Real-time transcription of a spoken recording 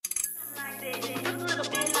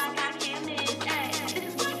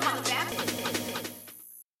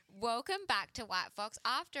back to White Fox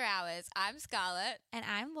After Hours. I'm Scarlett. And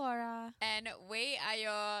I'm Laura. And we are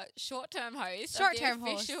your short-term hosts Short-term of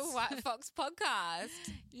the official hosts. White Fox podcast.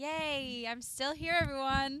 Yay, I'm still here,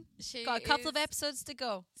 everyone. She Got a couple of is episodes to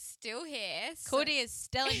go. still here. Cody is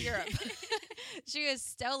still in Europe. She is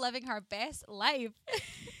still living her best life.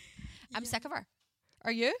 I'm sick of her.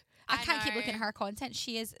 Are you? I can't keep looking at her content.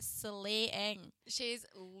 She is slaying. She's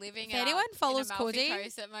living If it anyone up follows in Amalfi Cody-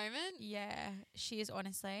 Coast at the moment. Yeah, she is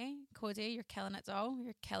honestly. Cody, you're killing it, doll.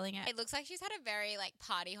 You're killing it. It looks like she's had a very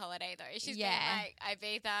party holiday though. She's Yeah.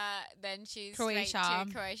 been Ibiza, then she's Croatia. straight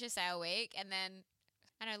to Croatia Sail Week, and then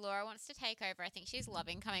I know Laura wants to take over. I think she's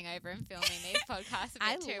loving coming over and filming these podcasts.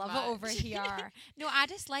 I too love much. it over here. No, I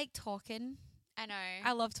just like talking. I know.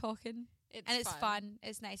 I love talking. It's fun. fun.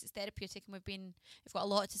 It's nice. It's therapeutic, and we've got a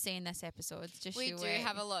lot to say in this episode. We do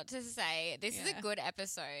have a lot to say. This is a good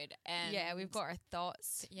episode, and yeah, we've got our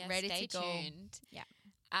thoughts ready stay to go. tuned. Yeah.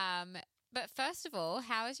 But first of all,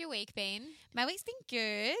 how has your week been? My week's been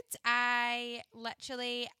good.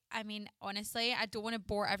 Honestly, I don't want to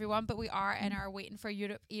bore everyone, but we are in our waiting for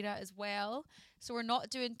Europe era as well. So we're not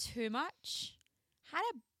doing too much. Had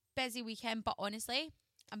a busy weekend, but honestly,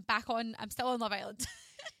 I'm still on Love Island.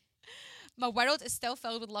 My world is still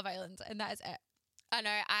filled with Love Island, and that is it. I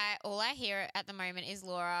know. All I hear at the moment is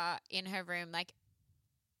Laura in her room, like,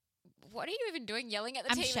 what are you even doing? Yelling at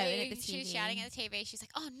the I'm TV. shouting at the She's TV. shouting at the TV. She's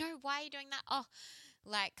like, "Oh no, why are you doing that? Oh,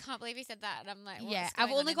 can't believe you said that." And I'm like, What's Yeah, going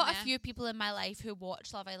I've only on got in a there? few people in my life who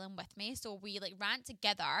watch Love Island with me, so we rant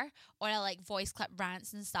together on a voice clip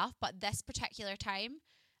rants and stuff. But this particular time,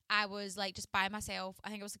 I was just by myself. I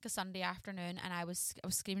think it was a Sunday afternoon, and I was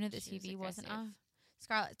screaming at the She was TV, wasn't I? aggressive.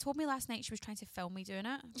 Scarlett told me last night she was trying to film me doing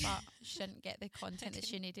it, but she didn't get the content that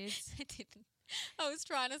she needed. I didn't. I was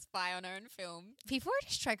trying to spy on her and film. People are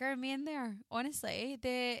just triggering me in there. Honestly,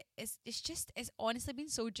 it's honestly been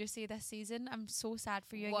so juicy this season. I'm so sad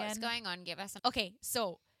for you What's again. going on? Give us. Okay,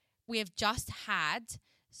 so we have just had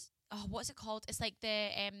what's it called? It's like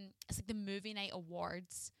the movie night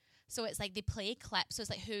awards. So it's they play clips. So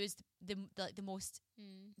it's who's the most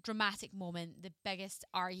dramatic moment, the biggest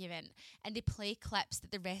argument, and they play clips that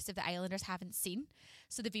the rest of the Islanders haven't seen.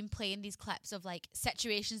 So they've been playing these clips of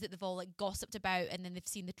situations that they've all gossiped about, and then they've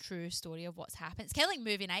seen the true story of what's happened. It's kind of like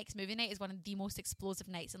movie night, because movie night is one of the most explosive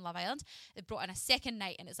nights in Love Island. They've brought in a second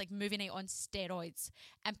night, and it's movie night on steroids,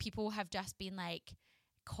 and people have just been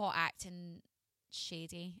caught acting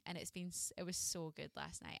shady, and it was so good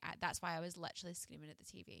last night. That's why I was literally screaming at the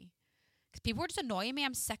TV, because people were just annoying me.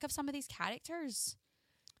 I'm sick of some of these characters.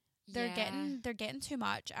 They're getting too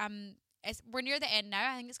much. We're near the end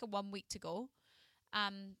now. I think it's got 1 week to go.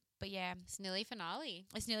 But yeah, It's nearly finale.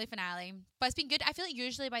 it's nearly finale. But it's been good. I feel like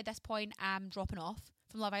usually by this point I'm dropping off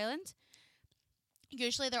from Love Island.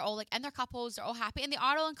 Usually they're all in their couples, they're all happy, and they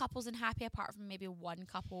are all in couples and happy, apart from maybe one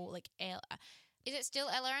couple Ella. Is it still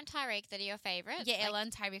Ella and Tyreek that are your favourites? Yeah, Ella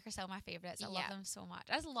and Tyreek are still my favourites. I love them so much.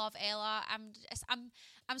 I just love Ella.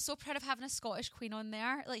 I'm so proud of having a Scottish queen on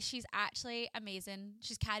there. She's actually amazing.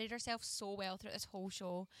 She's carried herself so well through this whole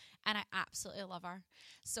show, and I absolutely love her.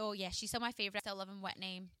 So yeah, she's still my favourite. Still loving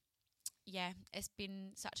Whitney. Yeah, it's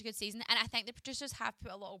been such a good season, and I think the producers have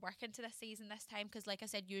put a lot of work into this season this time, because like I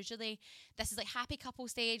said, usually this is happy couple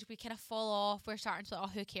stage. We kind of fall off. We're starting to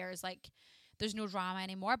who cares, there's no drama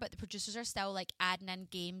anymore, but the producers are still adding in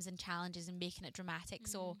games and challenges and making it dramatic.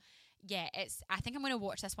 So yeah, I think I'm going to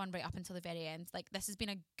watch this one right up until the very end. This has been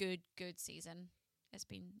a good season. It's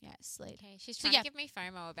been, it's slayed. Okay, she's So trying yeah. to give me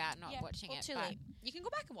FOMO about not watching it. Too but late. You can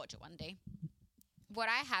go back and watch it one day. what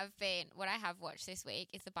I have watched this week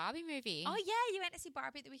is the Barbie movie. Oh yeah, you went to see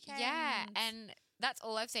Barbie at the weekend. Yeah, and that's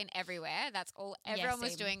all I've seen everywhere. That's all everyone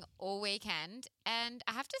was same. doing all weekend. And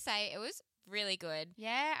I have to say, it was really good.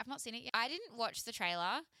 Yeah, I've not seen it yet. I didn't watch the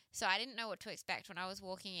trailer, so I didn't know what to expect when I was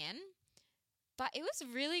walking in. But it was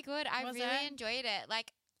really good. I Was really it? enjoyed it.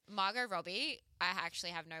 Margot Robbie, I actually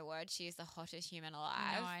have no words. She is the hottest human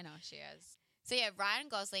alive. No, I know she is. So yeah, Ryan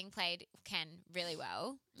Gosling played Ken really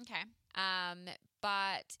well. Okay.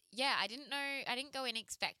 But yeah, I didn't go in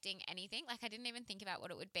expecting anything. I didn't even think about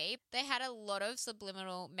what it would be. They had a lot of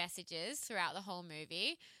subliminal messages throughout the whole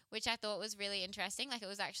movie, which I thought was really interesting. It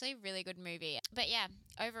was actually a really good movie. But yeah,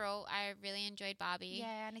 overall, I really enjoyed Barbie.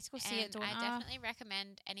 Yeah, I need to go see it, And don't I definitely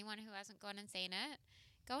recommend anyone who hasn't gone and seen it,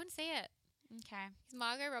 go and see it. Okay. 'Cause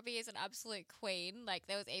Margot Robbie is an absolute queen.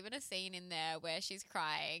 There was even a scene in there where she's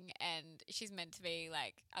crying and she's meant to be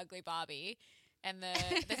ugly Barbie. And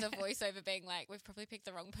there's a voiceover being we've probably picked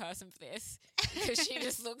the wrong person for this, because she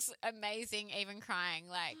just looks amazing, even crying.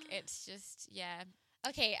 It's just, yeah.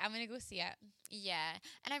 Okay, I'm gonna go see it. Yeah.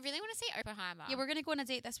 And I really want to see Oppenheimer. Yeah, we're gonna go on a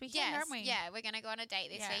date this weekend, aren't we? Yeah, we're going to go on a date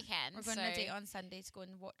this Yeah. weekend. We're going on a date on Sunday to go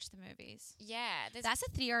and watch the movies. Yeah. That's a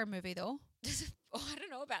 3-hour movie though. Oh, I don't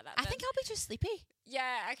know about that. I think I'll be too sleepy.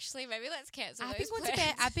 Yeah, actually, maybe let's cancel I've those been going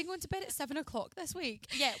plans. to bed. I've been going to bed at 7:00 this week.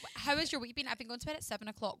 Yeah. How has your week been? I've been going to bed at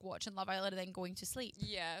 7:00 watching Love Island and then going to sleep.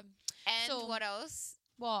 Yeah. And So- what else?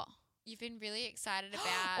 What? You've been really excited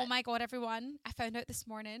about. Oh my god, everyone! I found out this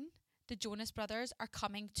morning the Jonas Brothers are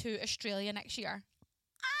coming to Australia next year.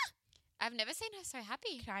 I've never seen her so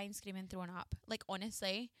happy. Crying, screaming, throwing up. Like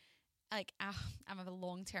honestly, like I'm a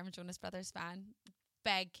long-term Jonas Brothers fan.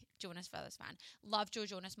 Big Jonas Brothers fan. Loved Joe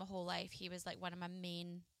Jonas my whole life. He was like one of my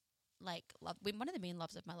main, one of the main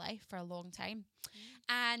loves of my life for a long time.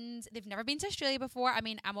 And they've never been to Australia before. I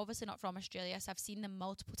mean, I'm obviously not from Australia, so I've seen them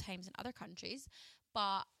multiple times in other countries.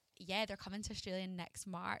 But yeah, they're coming to Australia next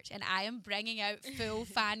March, and I am bringing out full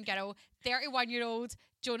fangirl, 31-year-old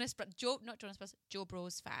Joe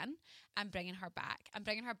Bros fan. I'm bringing her back. I'm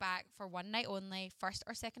bringing her back for one night only, 1st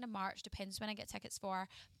or 2nd of March, depends when I get tickets for.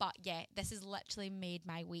 But yeah, this has literally made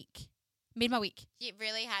my week. It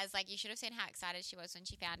really has. Like, you should have seen how excited she was when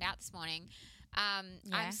she found out this morning.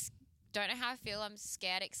 Yeah. Don't know how I feel. I'm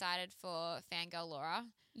scared, excited for fangirl Laura.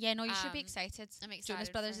 Yeah, no, you should be excited. I'm excited. Jonas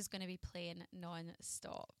Brothers is going to be playing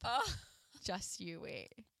non-stop. Oh, Just you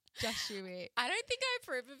wait. Just you wait. I don't think I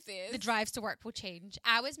approve of this. The drives to work will change.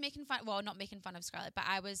 I was making fun, well, not making fun of Scarlett, but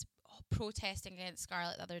I was protesting against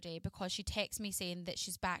Scarlett the other day because she texted me saying that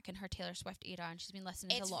she's back in her Taylor Swift era and she's been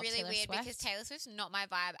listening to a lot of Taylor Swift. It's really weird because Taylor Swift's not my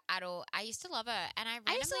vibe at all. I used to love her, and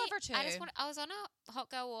I used to love her too. I was on a hot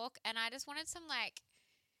girl walk, and I just wanted some like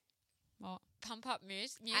What? pump up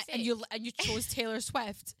music. And you chose Taylor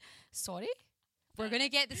Swift. Sorry? We're gonna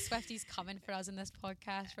get the Swifties coming for us in this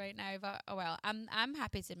podcast right now, but oh well. I'm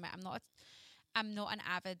happy to admit I'm not an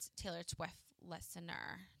avid Taylor Swift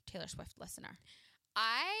listener.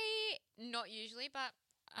 I not usually, but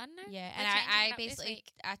I don't know. Yeah, We're and changing I it up this basically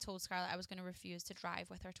week. I told Scarlett I was going to refuse to drive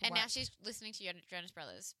with her to And work. now she's listening to Jonas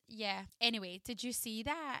Brothers. Yeah. Anyway, did you see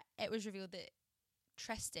that it was revealed that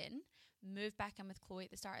Tristan moved back in with Chloe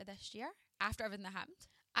at the start of this year after everything that happened?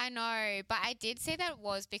 I know, but I did see that it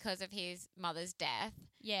was because of his mother's death.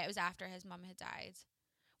 Yeah, it was after his mum had died.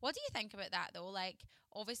 What do you think about that though? Like,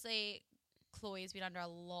 obviously, Chloe's been under a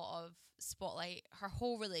lot of spotlight, her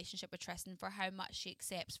whole relationship with Tristan, for how much she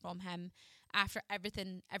accepts from him after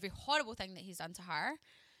every horrible thing that he's done to her.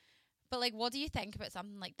 But like, what do you think about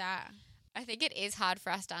something like that? I think it is hard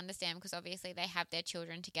for us to understand because obviously they have their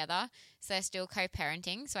children together, so they're still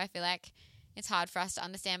co-parenting. So I feel like it's hard for us to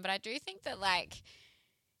understand. But I do think that like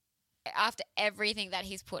after everything that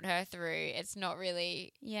he's put her through, it's not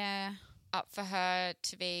really up for her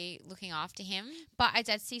to be looking after him. But I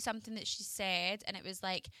did see something that she said, and it was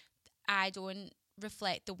like, I don't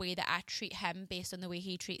reflect the way that I treat him based on the way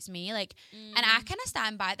he treats me. Like, and I kind of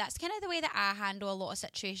stand by it. That's kind of the way that I handle a lot of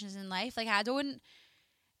situations in life. Like, don't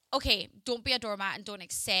be a doormat and don't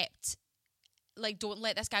accept, like, don't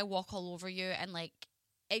let this guy walk all over you. And like,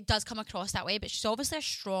 it does come across that way, but she's obviously a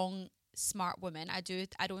strong, smart woman. I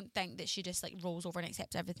don't think that she just like rolls over and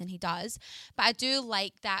accepts everything he does. But I do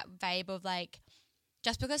like that vibe of like,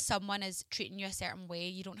 just because someone is treating you a certain way,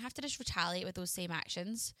 you don't have to just retaliate with those same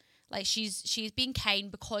actions. Like, she's being kind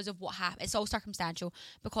because of what happened. It's all circumstantial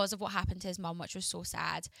because of what happened to his mum, which was so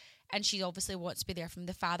sad. And she obviously wants to be there from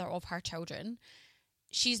the father of her children.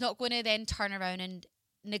 She's not going to then turn around and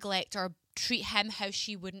neglect or treat him how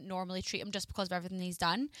she wouldn't normally treat him just because of everything he's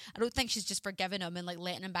done. I don't think she's just forgiven him and like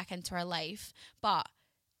letting him back into her life. But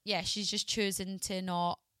yeah, she's just chosen to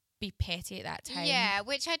not be petty at that time. Yeah,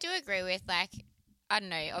 which I do agree with. Like, I don't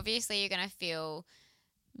know. Obviously, you're going to feel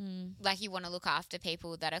like you want to look after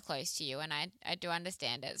people that are close to you, and I do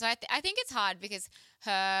understand it. So I think it's hard because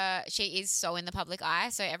she is so in the public eye,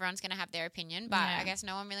 so everyone's going to have their opinion, but I guess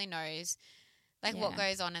no one really knows like what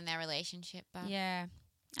goes on in their relationship. But yeah.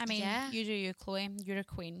 I mean, you do you, Chloe. You're a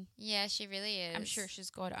queen. Yeah, she really is. I'm sure she's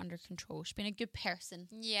got it under control. She's been a good person.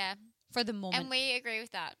 Yeah. For the moment. And we agree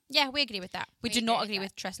with that. Yeah, we agree with that. We do not agree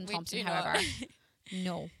with Tristan Thompson, however.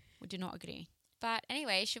 No, we do not agree. But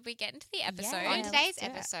anyway, should we get into the episode? Yeah, On today's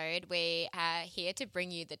episode, we are here to bring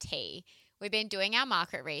you the tea. We've been doing our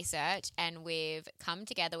market research and we've come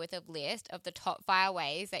together with a list of the top 5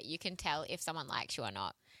 ways that you can tell if someone likes you or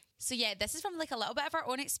not. So yeah, this is from like a little bit of our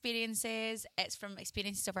own experiences. It's from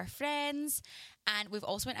experiences of our friends. And we've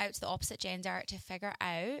also went out to the opposite gender to figure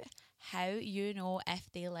out how you know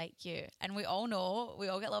if they like you. And we all know, we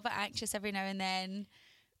all get a little bit anxious every now and then,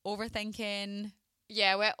 overthinking.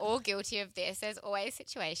 Yeah, we're all guilty of this. There's always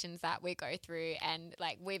situations that we go through and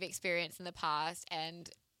like we've experienced in the past, and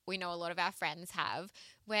we know a lot of our friends have,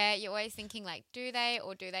 where you're always thinking like, do they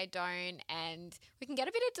or do they don't? And we can get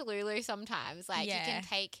a bit of delulu sometimes. Like you can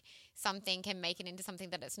take something and make it into something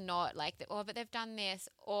that it's not, like, oh, but they've done this,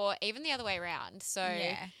 or even the other way around. So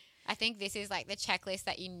I think this is like the checklist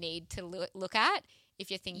that you need to look at if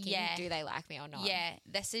you're thinking, do they like me or not? Yeah,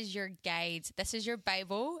 this is your guide. This is your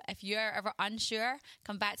Bible. If you're ever unsure,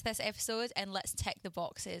 come back to this episode and let's tick the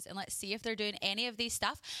boxes and let's see if they're doing any of these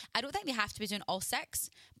stuff. I don't think they have to be doing all 6,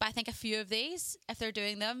 but I think a few of these, if they're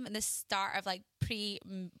doing them in the start of like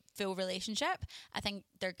pre-full relationship, I think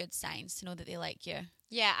they're good signs to know that they like you.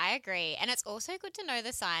 Yeah, I agree. And it's also good to know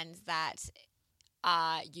the signs that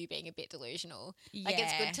are you being a bit delusional. Like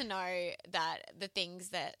it's good to know that the things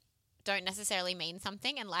that don't necessarily mean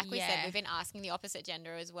something. And like we said, we've been asking the opposite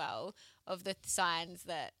gender as well of the signs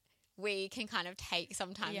that we can kind of take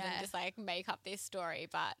sometimes and just like make up this story.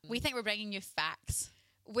 But we think we're bringing you facts.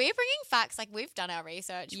 We're bringing facts. Like we've done our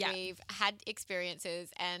research. We've had experiences,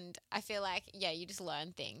 and I feel like, you just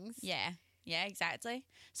learn things. Yeah, exactly.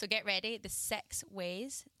 So get ready. The 6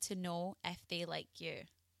 ways to know if they like you.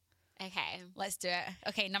 Okay. Let's do it.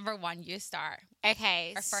 Okay, number 1, you start.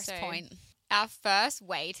 Okay. Our first point. Our first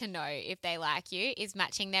way to know if they like you is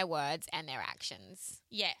matching their words and their actions.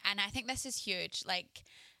 Yeah, and I think this is huge. Like,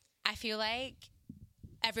 I feel like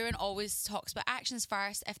everyone always talks about actions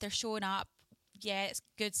first. If they're showing up, it's a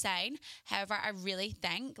good sign. However, I really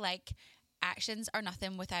think, like, actions are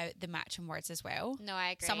nothing without the matching words as well. No, I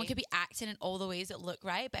agree. Someone could be acting in all the ways that look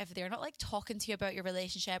right, but if they're not like talking to you about your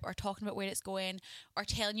relationship or talking about where it's going or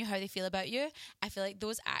telling you how they feel about you, I feel like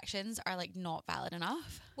those actions are like not valid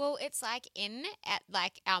enough. Well, it's like at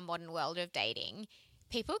like our modern world of dating,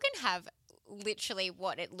 people can have literally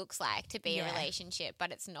what it looks like to be a relationship,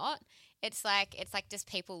 but it's not. It's like just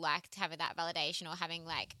people like to have that validation or having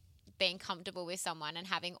like being comfortable with someone and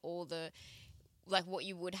having all the like what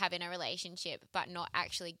you would have in a relationship, but not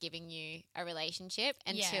actually giving you a relationship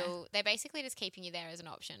until they're basically just keeping you there as an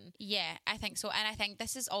option. Yeah, I think so. And I think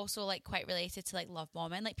this is also like quite related to like love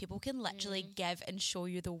bombing. Like people can literally give and show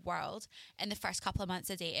you the world in the first couple of months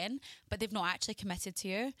of dating, but they've not actually committed to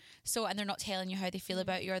you. So, and they're not telling you how they feel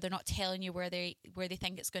about you, or they're not telling you where they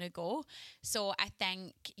think it's going to go. So I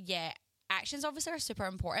think, actions obviously are super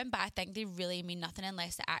important, but I think they really mean nothing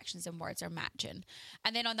unless the actions and words are matching.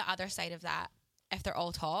 And then on the other side of that, if they're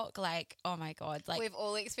all talk, like, oh my God. Like, we've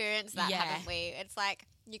all experienced that, haven't we? It's like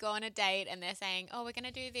you go on a date and they're saying, oh, we're going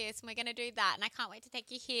to do this and we're going to do that and I can't wait to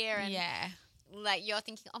take you here. And like you're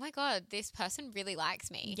thinking, oh my God, this person really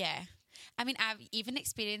likes me. Yeah. I mean, I've even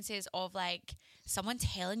experiences of like someone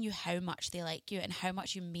telling you how much they like you and how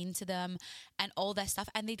much you mean to them and all this stuff,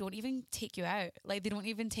 and they don't even take you out. Like, they don't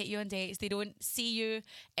even take you on dates. They don't see you.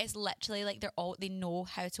 It's literally like they know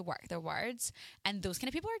how to work their words, and those kind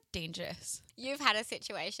of people are dangerous. You've had a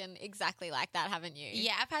situation exactly like that, haven't you?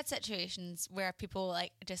 Yeah, I've had situations where people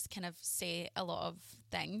like just kind of say a lot of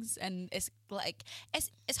things, and it's like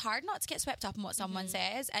it's hard not to get swept up in what someone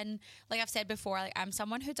says. And like I've said before, like I'm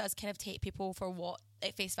someone who does kind of take people for what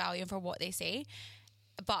at face value and for what they say,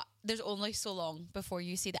 but there's only so long before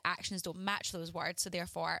you see the actions don't match those words, so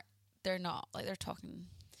therefore they're not like they're talking.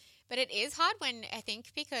 But it is hard when, I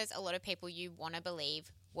think, because a lot of people, you want to believe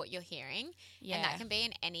what you're hearing, and that can be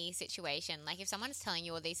in any situation. Like if someone's telling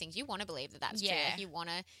you all these things, you want to believe that that's true. Like you want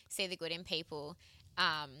to see the good in people,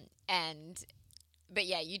 but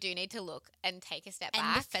you do need to look and take a step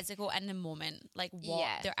back. In the physical, in the moment, like what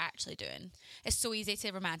they're actually doing. It's so easy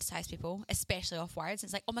to romanticize people, especially off words.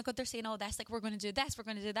 It's like, oh my God, they're saying all this, like we're going to do this, we're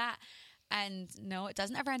going to do that. And no, it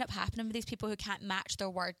doesn't ever end up happening with these people who can't match their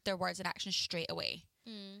words and actions straight away.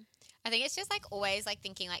 I think it's just like always like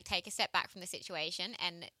thinking like take a step back from the situation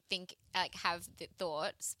and think like have the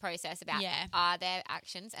thoughts process about are their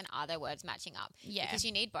actions and are their words matching up? Yeah. Because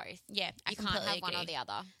you need both. Yeah. You can't have one or the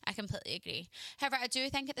other. I completely agree. However, I do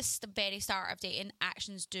think at the very start of dating,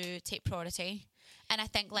 actions do take priority. And I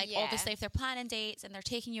think like obviously if they're planning dates and they're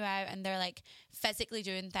taking you out and they're like physically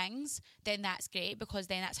doing things, then that's great because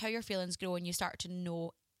then that's how your feelings grow and you start to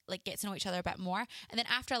know, like get to know each other a bit more. And then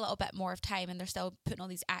after a little bit more of time and they're still putting all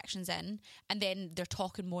these actions in and then they're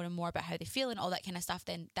talking more and more about how they feel and all that kind of stuff,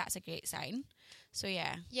 then that's a great sign. So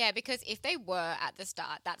yeah, because if they were at the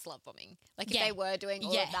start, that's love bombing. Like if they were doing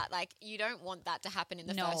all of that, like you don't want that to happen in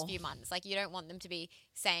the first few months. Like you don't want them to be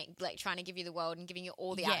saying, like trying to give you the world and giving you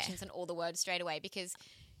all the actions and all the words straight away, because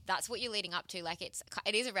that's what you're leading up to. Like it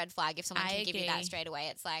is a red flag if someone can give you that straight away.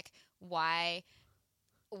 It's like, why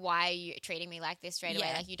are you treating me like this straight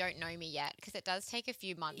away? Like you don't know me yet, because it does take a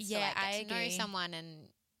few months to like get to know someone and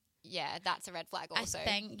yeah, that's a red flag also. I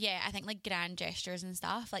think like grand gestures and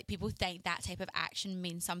stuff, like people think that type of action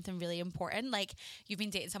means something really important. Like you've been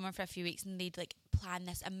dating someone for a few weeks and they'd like plan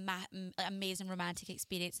this amazing romantic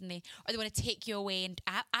experience and they want to take you away. And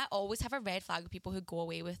I always have a red flag with people who go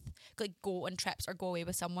on trips or go away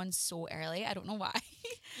with someone so early. I don't know why.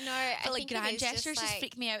 No, but I like think grand gestures just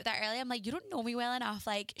freak me out that early. I'm like, you don't know me well enough.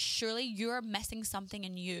 Like surely you're missing something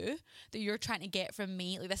in you that you're trying to get from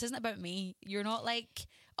me. Like this isn't about me. You're not like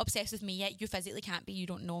obsessed with me yet. You physically can't be. You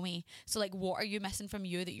don't know me. So like what are you missing from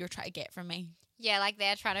you that you're trying to get from me? Yeah, like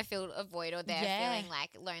they're trying to fill a void or they're feeling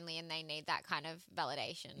like lonely and they need that kind of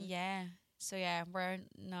validation. Yeah. So yeah,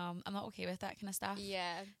 I'm not okay with that kind of stuff.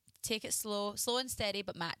 Yeah. Take it slow and steady,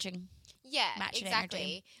 but matching. Yeah, Matching exactly.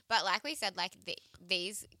 energy. But like we said, like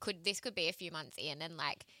this could be a few months in, and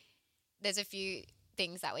like there's a few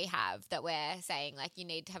things that we have that we're saying like you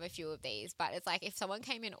need to have a few of these. But it's like if someone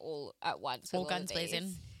came in all at once, all guns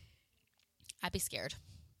blazing, I'd be scared.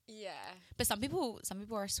 Yeah. But some people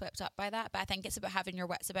are swept up by that. But I think it's about having your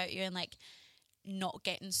wits about you and like not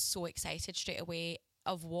getting so excited straight away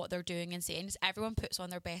of what they're doing and saying. Just everyone puts on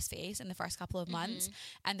their best face in the first couple of months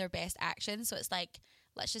and their best actions. So it's like,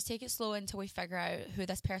 let's just take it slow until we figure out who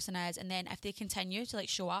this person is. And then if they continue to like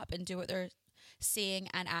show up and do what they're saying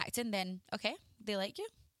and acting, then okay, they like you.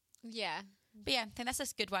 Yeah. But yeah, I think that's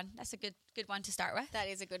a good one. That's a good one to start with. That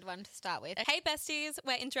is a good one to start with. Hey besties,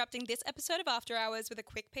 we're interrupting this episode of After Hours with a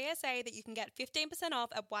quick PSA that you can get 15% off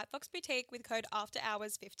at White Fox Boutique with code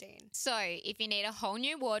AFTERHOURS15. So if you need a whole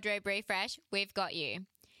new wardrobe refresh, we've got you.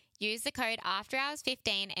 Use the code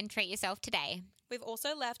AFTERHOURS15 and treat yourself today. We've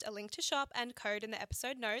also left a link to shop and code in the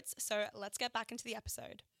episode notes, so let's get back into the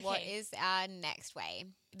episode. What is our next way?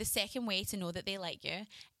 The second way to know that they like you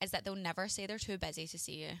is that they'll never say they're too busy to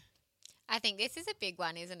see you. I think this is a big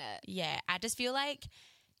one, isn't it? Yeah, I just feel like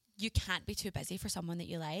you can't be too busy for someone that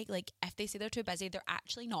you like. Like, if they say they're too busy, they're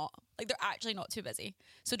actually not. Like, they're actually not too busy.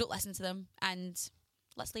 So don't listen to them and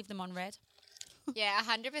let's leave them on red. Yeah,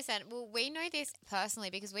 100%. Well, we know this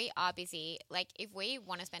personally because we are busy. Like, if we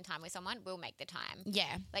want to spend time with someone, we'll make the time.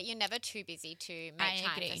 Yeah. Like, you're never too busy to make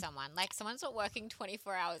time for someone. Like, someone's not working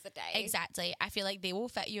 24 hours a day. Exactly. I feel like they will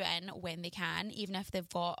fit you in when they can, even if they've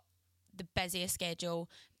got the busiest schedule,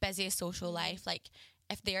 busiest social life. Like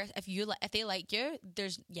if they like you,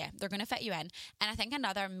 they're gonna fit you in. And I think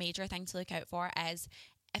another major thing to look out for is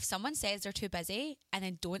if someone says they're too busy and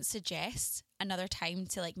then don't suggest another time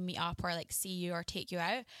to like meet up or like see you or take you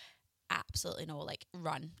out, absolutely no. Like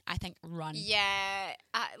run. I think run. Yeah,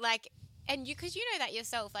 and because you know that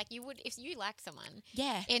yourself, like you would if you liked someone.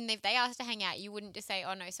 Yeah. And if they asked to hang out, you wouldn't just say,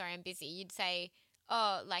 "Oh no, sorry, I'm busy." You'd say,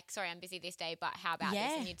 "Oh, like, sorry, I'm busy this day, but how about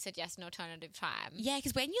this?" And you'd suggest an alternative time. Yeah,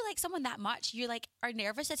 because when you like someone that much, you like are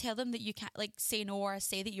nervous to tell them that you can't like say no or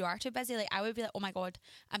say that you are too busy. Like I would be like, "Oh my God,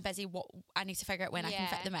 I'm busy. What I need to figure out when I can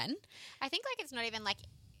fit them in." I think like it's not even like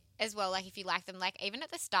as well, like if you like them, like even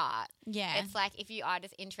at the start. Yeah. It's like if you are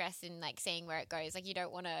just interested in like seeing where it goes, like you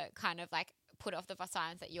don't want to kind of like put off the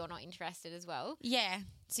signs that you're not interested as well. Yeah.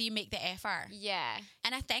 So you make the effort. Yeah.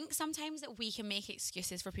 And I think sometimes that we can make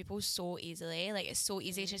excuses for people so easily. Like it's so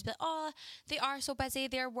easy to just be like, oh, they are so busy.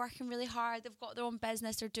 They're working really hard. They've got their own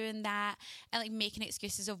business. They're doing that. And like making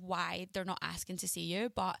excuses of why they're not asking to see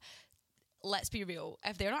you. But let's be real.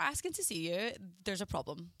 If they're not asking to see you, there's a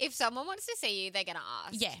problem. If someone wants to see you, they're going to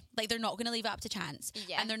ask. Yeah. Like they're not going to leave it up to chance.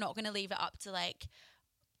 Yeah. And they're not going to leave it up to like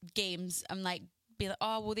games and like be like,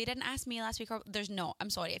 oh, well, they didn't ask me last week. Or there's no, I'm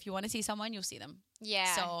sorry. If you want to see someone, you'll see them.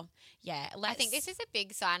 Yeah. So, yeah. I think this is a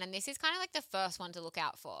big sign, and this is kind of like the first one to look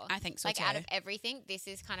out for. I think so, like too. Out of everything, this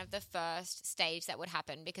is kind of the first stage that would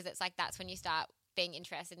happen because it's like that's when you start being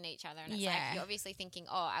interested in each other, and it's like you're obviously thinking,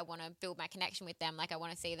 oh, I want to build my connection with them, like I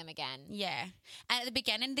want to see them again. Yeah. And at the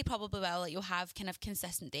beginning they probably will, like you'll have kind of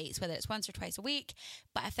consistent dates, whether it's once or twice a week,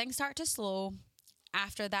 but if things start to slow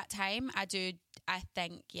after that time, I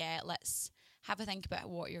think let's have a think about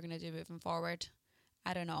what you're going to do moving forward.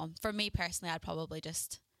 I don't know, for me personally, I'd probably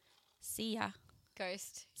just see ya.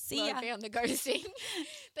 Ghost. See ya. Be on the ghosting.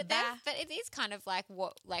 but it is kind of like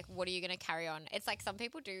what are you going to carry on? It's like some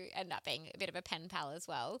people do end up being a bit of a pen pal as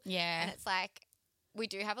well. Yeah. And it's like we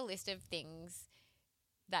do have a list of things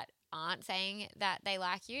that aren't saying that they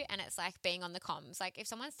like you, and it's like being on the comms. Like if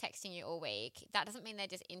someone's texting you all week, that doesn't mean they're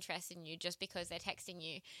just interested in you just because they're texting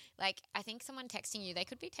you. Like I think someone texting you, they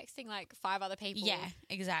could be texting like 5 other people. Yeah,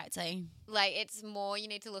 exactly. Like it's more you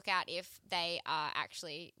need to look out if they are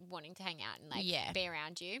actually wanting to hang out and like be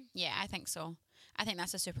around you. Yeah, I think so. I think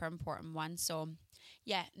that's a super important one. So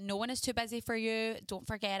yeah, no one is too busy for you. Don't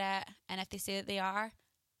forget it. And if they say that they are,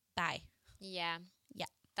 bye. Yeah. Yeah.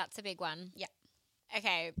 That's a big one. Yeah.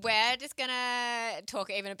 Okay, we're just gonna talk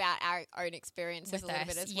even about our own experiences with a little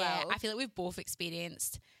this. bit as Yeah, well. I feel like we've both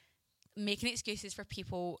experienced making excuses for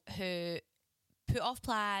people who put off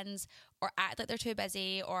plans or act like they're too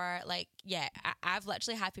busy, or like, yeah, I've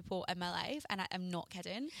literally had people in my life, and I'm not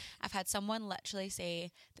kidding, I've had someone literally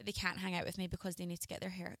say that they can't hang out with me because they need to get their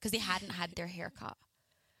hair, because they hadn't had their hair cut.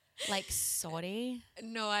 Like, sorry.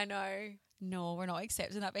 No, I know. No, we're not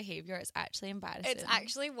accepting that behaviour. It's actually embarrassing. It's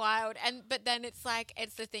actually wild. But then it's like,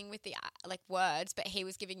 it's the thing with the like words, but he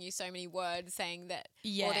was giving you so many words saying that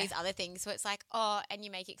all these other things. So it's like, oh, and you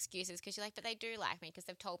make excuses because you're like, but they do like me because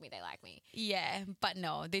they've told me they like me. Yeah, but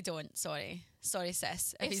no, they don't. Sorry,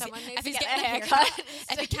 sis. If someone needs if to he's get getting their a haircut.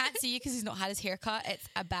 if he can't see you because he's not had his haircut, it's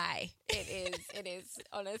a bye. It is,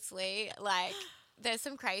 honestly. Like, there's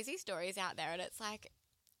some crazy stories out there, and it's like,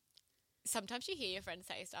 sometimes you hear your friends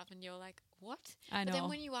say stuff and you're like, what? I know. But then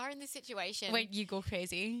when you are in this situation, When you go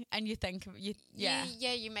crazy and you think you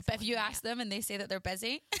make. But if you ask them and they say that they're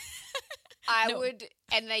busy, I would,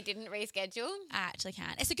 and they didn't reschedule. I actually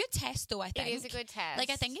can. It's a good test though, I think. It is a good test. Like,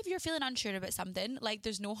 I think if you're feeling unsure about something, like,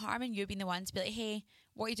 there's no harm in you being the one to be like, hey,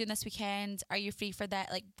 what are you doing this weekend? Are you free for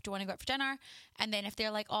that? Like, do you want to go out for dinner? And then if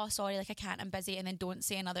they're like, oh, sorry, like, I can't, I'm busy, and then don't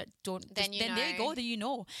say another, then there you go, then you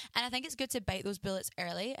know. And I think it's good to bite those bullets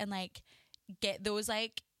early and like get those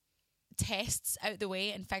like tests out the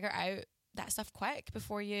way and figure out that stuff quick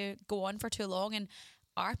before you go on for too long and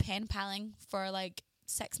are pen paling for like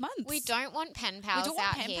 6 months. We don't want pen pals. We don't want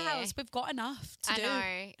out pen here. pals. We've got enough to do.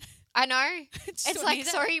 I know. Just It's don't like, need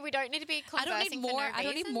it. sorry, we don't need to be I don't conversing need more. for no I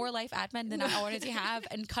don't need reason. more life admin than I already have,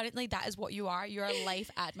 and currently that is what you are. You're a life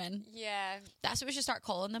admin. Yeah. That's what we should start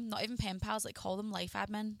calling them. Not even pen pals. Like, call them life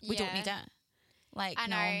admin. We don't Yeah. need it. Like, I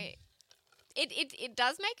know. no. It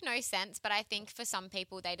does make no sense, but I think for some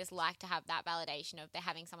people they just like to have that validation of they're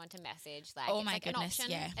having someone to message. Like, Oh it's my like goodness, an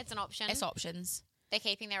option. yeah. It's an option. It's options. They're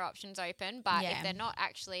keeping their options open, but Yeah. if they're not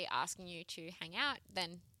actually asking you to hang out,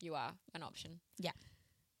 then you are an option. Yeah.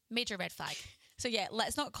 Major red flag. So yeah,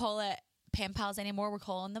 let's not call it pen pals anymore. We're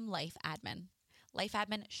calling them life admin. Life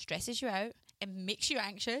admin stresses you out. It makes you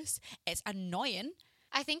anxious. It's annoying.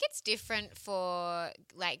 I think it's different for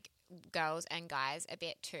like girls and guys a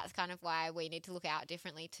bit too. That's kind of why we need to look out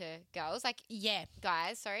differently to girls. Like Yeah.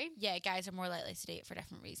 guys, sorry. Yeah, guys are more likely to date for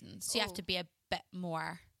different reasons. So you have Ooh. to be a bit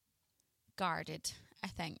more guarded, I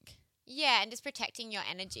think. Yeah, and just protecting your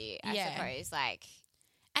energy, I Yeah. suppose. Like,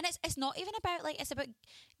 And it's not even about like, it's about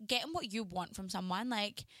getting what you want from someone.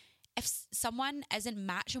 Like, if someone isn't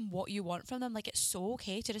matching what you want from them, like, it's so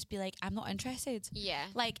okay to just be like, I'm not interested. yeah.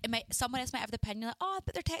 Like, someone else might have the opinion like, oh,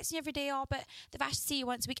 but they're texting you every day, oh, but they've asked to see you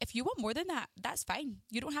once a week. If you want more than that, that's fine.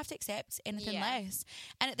 You don't have to accept anything Yeah. less.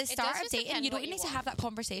 And at the It start does of just dating, depend you don't what you need to have that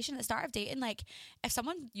conversation at the start of dating. Like, if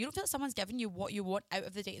you don't feel like someone's giving you what you want out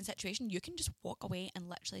of the dating situation, you can just walk away and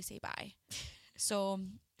literally say bye. So,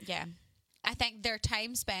 yeah. I think their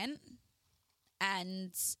time spent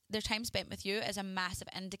with you is a massive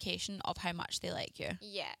indication of how much they like you.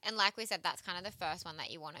 Yeah. And like we said, that's kind of the first one that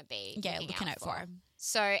you want to be Looking out for.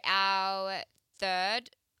 So our third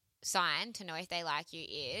sign to know if they like you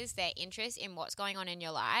is their interest in what's going on in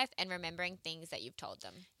your life and remembering things that you've told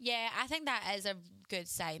them. Yeah, I think that is a good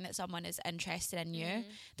sign that someone is interested in you. Mhm.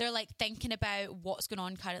 They're like thinking about what's going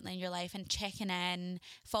on currently in your life and checking in,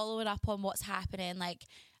 following up on what's happening. Like,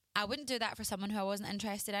 I wouldn't do that for someone who I wasn't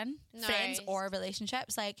interested in, No. friends or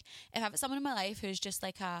relationships. Like, if I have someone in my life who's just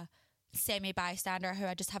like a semi-bystander who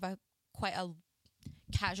I just have quite a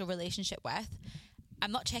casual relationship with,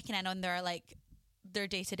 I'm not checking in on their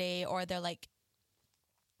day-to-day or their like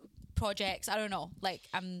projects. I don't know. Like,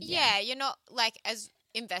 Yeah, you're not like as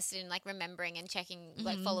invested in like remembering and checking,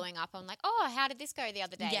 like Mhm. following up on like, oh, how did this go the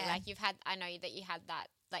other day? Yeah. Like I know that you had that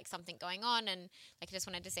like something going on and like just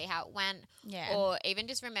wanted to see how it went. Yeah. Or even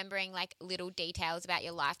just remembering like little details about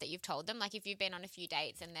your life that you've told them. Like if you've been on a few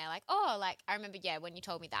dates and they're like, oh, like I remember, when you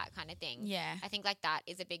told me that kind of thing. Yeah. I think like that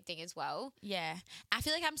is a big thing as well. Yeah. I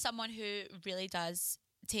feel like I'm someone who really does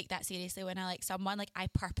take that seriously when I like someone. Like, I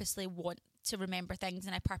purposely want to remember things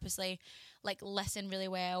and I purposely like listen really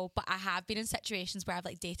well. But I have been in situations where I've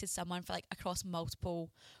like dated someone for like across multiple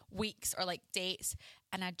weeks or like dates,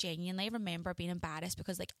 and I genuinely remember being embarrassed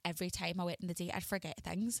because like every time I went on the date I'd forget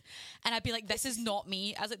things and I'd be like, this is not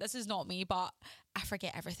me. I was like, this is not me, but I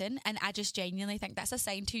forget everything. And I just genuinely think that's a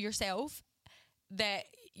sign to yourself that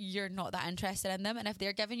you're not that interested in them. And if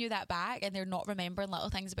they're giving you that back and they're not remembering little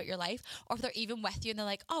things about your life, or if they're even with you and they're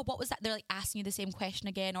like, oh, what was that? They're like asking you the same question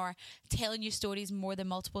again or telling you stories more than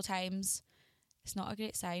multiple times, it's not a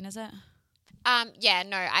great sign, is it? Yeah,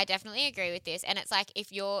 no, I definitely agree with this. And it's like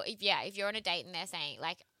if you're on a date and they're saying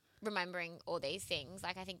like, remembering all these things.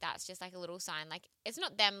 Like, I think that's just like a little sign. Like, it's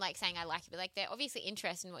not them like saying I like you, but like they're obviously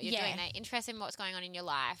interested in what you're doing. They're interested in what's going on in your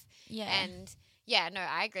life. Yeah. And yeah, no,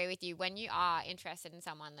 I agree with you. When you are interested in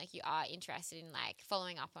someone, like you are interested in like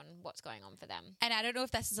following up on what's going on for them. And I don't know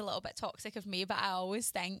if this is a little bit toxic of me, but I always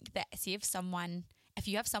think that if you have someone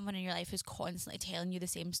in your life who's constantly telling you the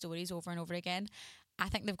same stories over and over again, I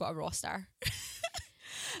think they've got a roster.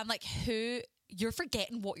 I'm like, you're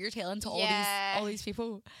forgetting what you're telling to all these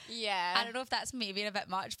people. Yeah. I don't know if that's maybe a bit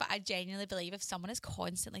much, but I genuinely believe if someone is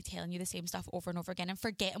constantly telling you the same stuff over and over again and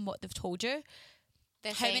forgetting what they've told you,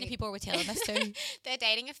 how many people are we telling this to? They're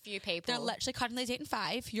dating a few people. They're literally currently dating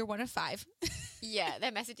 5. You're one of 5. Yeah,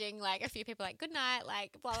 they're messaging like a few people like, good night,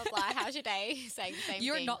 like blah, blah, blah. How's your day? Saying the same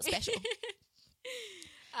You're thing. not special.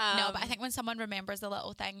 No, but I think when someone remembers the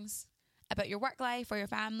little things about your work life or your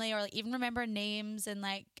family, or like even remember names and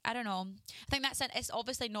like, I don't know. I think that's it. It's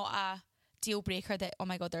obviously not a deal breaker that, oh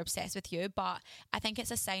my God, they're obsessed with you, but I think it's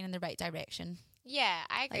a sign in the right direction. Yeah,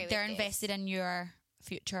 I agree Like with they're this. invested in your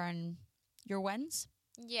future and your wins.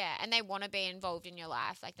 Yeah, and they want to be involved in your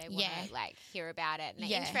life. Like they want to like hear about it, and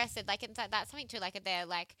they're interested. Like it's like that's something too. Like they're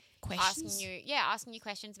like Questions. asking you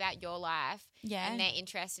questions about your life. Yeah, and they're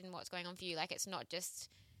interested in what's going on for you. Like it's not just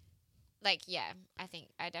like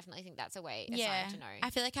I definitely think that's a sign to know. I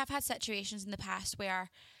feel like I've had situations in the past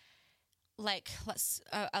where, like,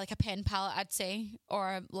 like a pen pal, I'd say, or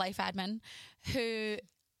a life admin, who,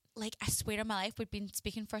 like, I swear on my life, we'd been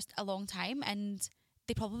speaking for a long time, and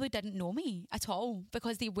they probably didn't know me at all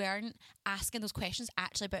because they weren't asking those questions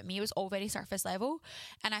actually about me. It was all very surface level.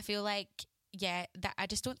 And I feel like, that I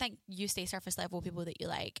just don't think you stay surface level people that you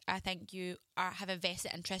like. I think you have a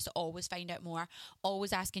vested interest to always find out more,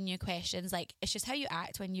 always asking new questions. Like, it's just how you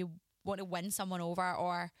act when you want to win someone over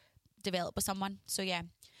or develop with someone. So yeah,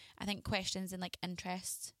 I think questions and like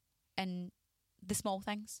interest in the small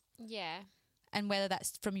things. Yeah. And whether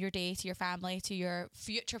that's from your day to your family to your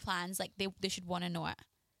future plans, like they should want to know it.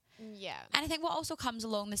 Yeah. And I think what also comes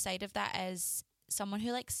along the side of that is someone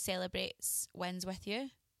who like celebrates wins with you.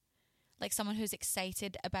 Like someone who's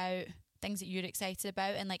excited about things that you're excited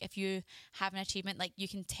about. And like if you have an achievement, like you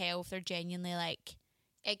can tell if they're genuinely like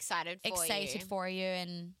excited for you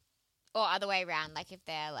and or other way around, like if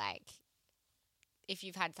they're like if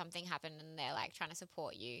you've had something happen and they're like trying to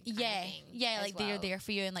support you like they're there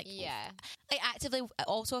for you and like actively,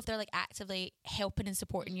 also if they're like actively helping and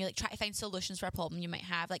supporting you, like try to find solutions for a problem you might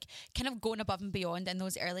have, like kind of going above and beyond in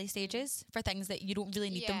those early stages for things that you don't really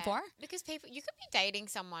need them for. Because you could be dating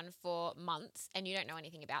someone for months and you don't know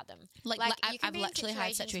anything about them. Like I've literally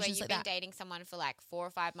had situations like that. You've been dating someone for like 4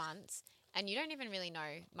 or 5 months and you don't even really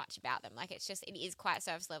know much about them. Like it is quite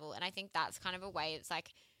surface level, and I think that's kind of a way it's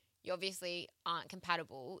like you obviously aren't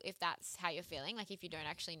compatible if that's how you're feeling, like if you don't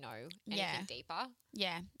actually know anything deeper.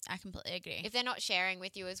 Yeah, I completely agree. If they're not sharing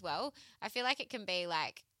with you as well, I feel like it can be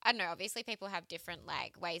like, I don't know, obviously people have different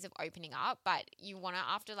like ways of opening up, but you want to,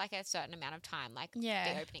 after like a certain amount of time, like be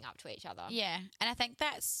opening up to each other. Yeah, and I think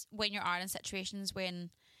that's when you are in situations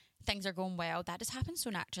when things are going well, that just happens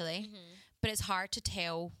so naturally. Mm-hmm. But it's hard to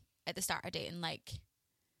tell at the start of dating like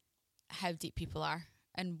how deep people are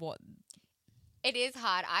and what... It is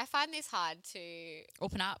hard. I find this hard to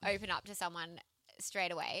open up to someone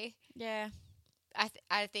straight away. Yeah.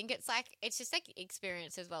 I think it's just like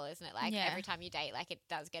experience as well, isn't it? Like every time you date, like it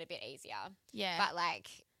does get a bit easier. Yeah. But like,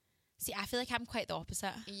 see, I feel like I'm quite the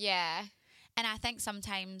opposite. Yeah. And I think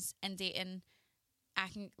sometimes in dating, I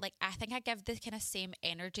think I give the kind of same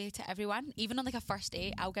energy to everyone. Even on like a first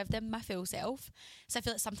date, I'll give them my full self. So I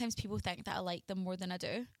feel like sometimes people think that I like them more than I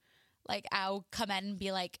do. Like I'll come in and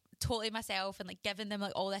be like totally myself and like giving them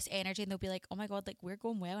like all this energy, and they'll be like, oh my God, like we're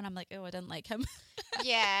going well, and I'm like, oh, I didn't like him.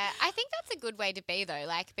 Yeah, I think that's a good way to be though,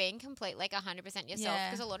 like being complete, like 100% yourself,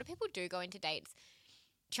 because a lot of people do go into dates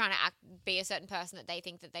trying to be a certain person that they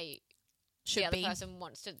think that they should the be. other person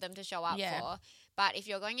wants them to show up for. But if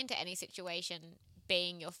you're going into any situation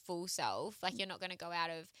being your full self, like you're not going to go out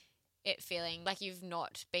of it feeling like you've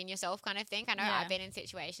not been yourself kind of thing. I know I've been in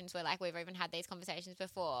situations where like we've even had these conversations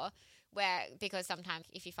before where, because sometimes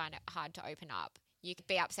if you find it hard to open up, you could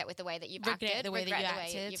be upset with the way that you've acted. The way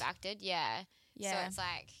you've acted. Yeah. So it's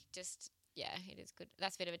like just, it is good.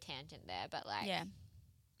 That's a bit of a tangent there, but like. Yeah.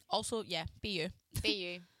 Also, be you. Be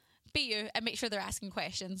you. Be you, and make sure they're asking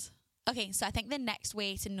questions. Okay, so I think the next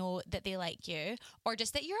way to know that they like you, or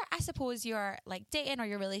just that I suppose you're like dating or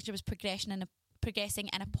your relationship is progressing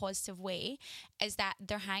in a positive way, is that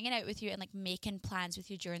they're hanging out with you and like making plans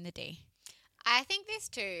with you during the day. I think this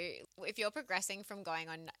too, if you're progressing from going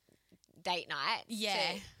on date night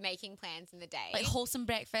to making plans in the day, like wholesome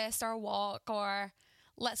breakfast or a walk, or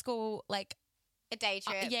let's go like A day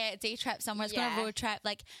trip. a day trip somewhere. It's going on Yeah. a road trip.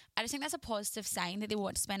 Like, I just think that's a positive sign that they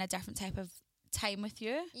want to spend a different type of time with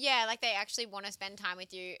you. Yeah, like they actually want to spend time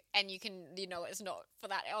with you, and you can, it's not for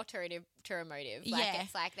that alternative motive. Like, Yeah.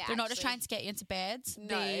 it's like They're not just trying to get you into bed.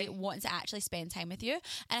 They No. want to actually spend time with you.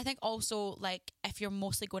 And I think also, like, if you're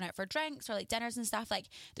mostly going out for drinks or like dinners and stuff, like,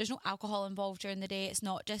 there's no alcohol involved during the day. It's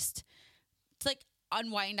not just to like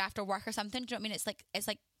unwind after work or something. Do you know what I mean? It's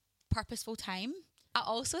like purposeful time. I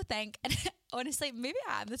also think, and honestly, maybe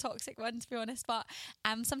I'm the toxic one to be honest, but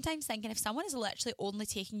I'm sometimes thinking if someone is literally only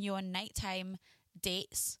taking you on nighttime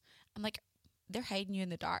dates, I'm like, they're hiding you in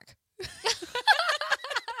the dark.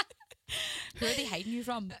 Who are they hiding you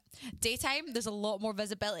from? Daytime, there's a lot more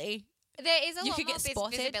visibility. There is a You lot could more get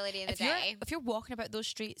spotted visibility in the if you're day. if you're walking about those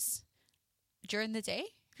streets during the day.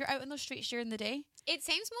 If you're out on those streets during the day, It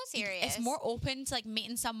seems more serious. it's more open to like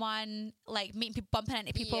meeting someone, like meeting people, bumping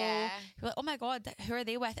into people. Yeah. You're like, oh my god, who are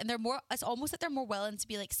they with? And they're more. It's almost like they're more willing to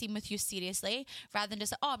be like seen with you seriously rather than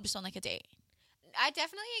just like, oh, I'm just on like a date. I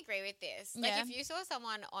definitely agree with this. Like, Yeah. if you saw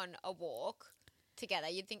someone on a walk together,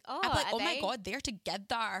 you'd think, oh, I'm like, are oh my they- god, they're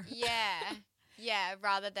together. Yeah. Yeah,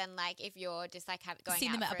 rather than like if you're just like going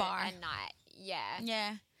Seeing out them at a for bar. a night. Yeah.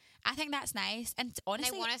 Yeah, I think that's nice. And And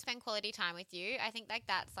honestly, they want to spend quality time with you. I think like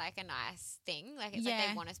that's like a nice thing. Like it's like Yeah.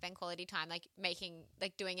 they want to spend quality time, like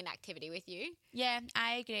doing an activity with you. yeah,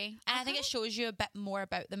 I agree. And I think Uh-huh. it shows you a bit more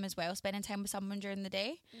about them as well, spending time with someone during the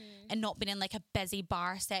day and not being in like a busy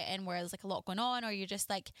bar setting where there's like a lot going on or you're just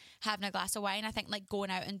like having a glass of wine. I think like going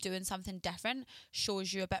out and doing something different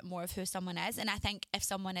shows you a bit more of who someone is. And I think if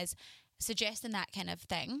someone is suggesting that kind of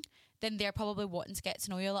thing, then they're probably wanting to get to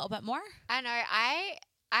know you a little bit more. I know. I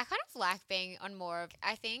kind of like being on more of,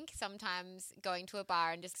 I think sometimes going to a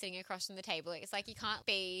bar and just sitting across from the table, it's like you can't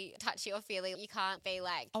be touchy or feely. You can't be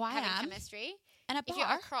like Oh, I having am. chemistry. In a If you're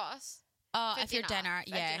bar? across, Oh, for if you're dinner,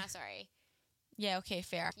 for yeah. dinner, sorry. Yeah, okay,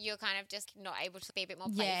 fair. You're kind of just not able to be a bit more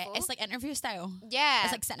Yeah, playful. it's like interview style. yeah.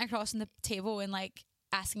 It's like sitting across on the table and like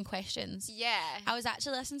asking questions. yeah. I was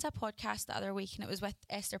actually listening to a podcast the other week and it was with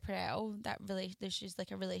Esther Perel, she's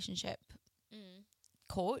like a relationship Mm.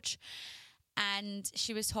 coach. And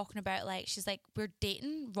she was talking about like, she's like, we're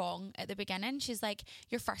dating wrong at the beginning. She's like,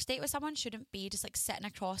 your first date with someone shouldn't be just like sitting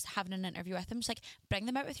across having an interview with them. She's like, bring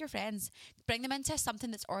them out with your friends, bring them into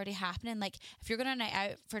something that's already happening. Like if you're going to night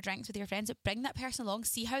out for drinks with your friends, bring that person along,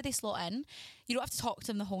 see how they slot in. You don't have to talk to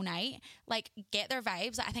them the whole night. Like get their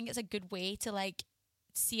vibes. I think it's a good way to like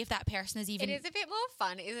see if that person is even. It is a bit more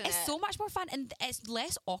fun, isn't It's it? so much more fun and it's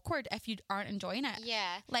less awkward if you aren't enjoying it.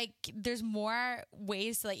 Yeah. Like there's more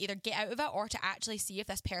ways to like either get out of it or to actually see if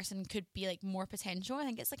this person could be like more potential. I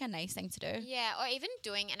think it's like a nice thing to do. Yeah, or even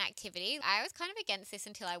doing an activity. I was kind of against this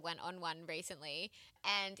until I went on one recently,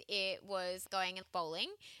 and it was going bowling.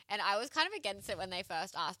 And I was kind of against it when they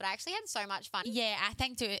first asked, but I actually had so much fun. Yeah, I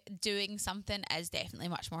think doing something is definitely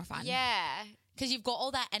much more fun. Yeah. Because you've got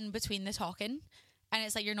all that in between the talking. And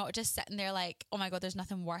it's like you're not just sitting there like, oh my God, there's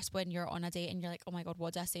nothing worse when you're on a date and you're like, oh my God,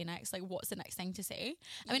 what do I say next? Like, what's the next thing to say?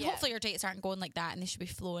 I mean, Yeah. hopefully your dates aren't going like that and they should be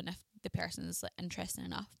flowing if the person's like, interesting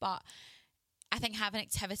enough. But I think having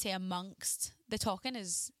activity amongst the talking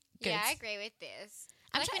is good. Yeah, I agree with this.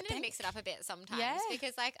 I'm Like, trying I to need to think. mix it up a bit sometimes Yeah.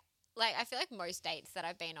 because like I feel like most dates that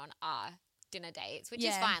I've been on are dinner dates, which is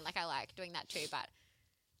Yeah. fine. Like I like doing that too, but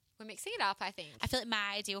we're mixing it up, I think. I feel like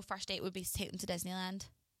my ideal first date would be to take them to Disneyland.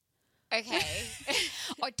 Okay.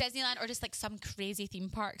 Or Disneyland or just like some crazy theme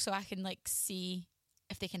park so I can like see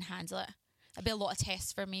if they can handle it. That'd be a lot of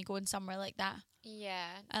tests for me going somewhere like that. Yeah.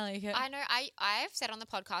 I like it. I know I've said on the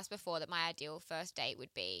podcast before that my ideal first date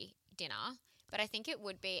would be dinner, but I think it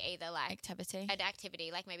would be either like Activity. an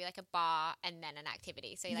activity, like maybe like a bar and then an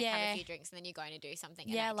activity. So you like have Yeah. a few drinks and then you're going to do something.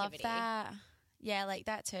 Yeah, I an love activity. that. Yeah, I like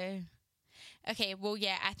that too. Okay, well,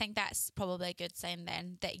 yeah, I think that's probably a good sign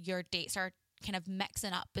then that your dates are kind of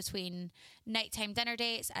mixing up between nighttime dinner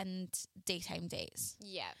dates and daytime dates.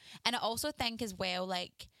 Yeah. And I also think as well,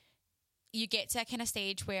 like, you get to a kind of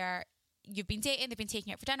stage where you've been dating, they've been taking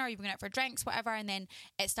you out for dinner, you've been out for drinks, whatever, and then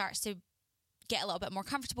it starts to get a little bit more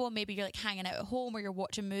comfortable. Maybe you're like hanging out at home or you're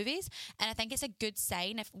watching movies. And I think it's a good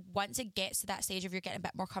sign if once it gets to that stage of you're getting a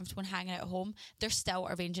bit more comfortable and hanging out at home, they're still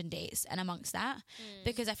arranging dates and amongst that.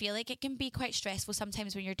 Because I feel like it can be quite stressful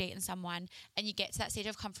sometimes when you're dating someone and you get to that stage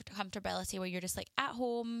of comfortability where you're just like at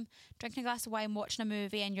home, drinking a glass of wine, watching a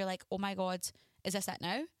movie, and you're like, oh my God, is this it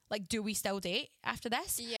now? Like, do we still date after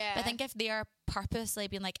this? Yeah. But I think if they are purposely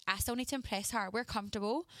being like, I still need to impress her, we're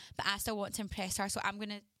comfortable, but I still want to impress her, so I'm going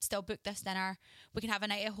to still book this dinner. We can have a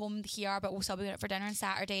night at home here, but we'll still be going out for dinner on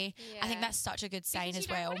Saturday. I think Yeah. that's such a good sign Because as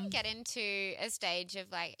you don't well. want to get into a stage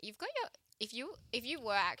of like you've got if you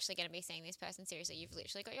were actually going to be seeing this person seriously, you've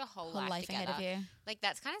literally got your whole life together. ahead of you. Like,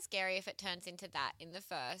 that's kind of scary if it turns into that in the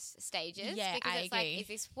first stages. Yeah, because I it's agree. like, is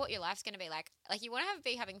this what your life's going to be like? Like, you want to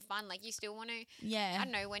be having fun. Like, you still want to, Yeah. I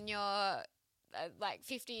don't know, when you're like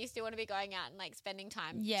 50, you still want to be going out and like spending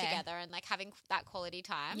time together and like having that quality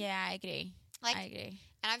time. Yeah, I agree. Like, I agree.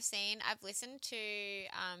 and I've listened to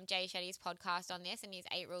Jay Shetty's podcast on this and his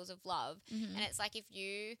 8 Rules of Love. Mm-hmm. And it's like, if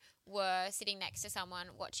you were sitting next to someone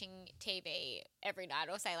watching TV every night,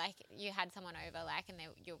 or say like you had someone over, like, and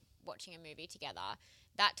you're watching a movie together,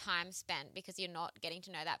 that time spent, because you're not getting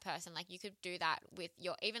to know that person, like, you could do that with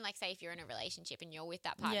your, even like, say if you're in a relationship and you're with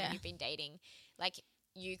that partner you've been dating, like,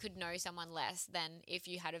 you could know someone less than if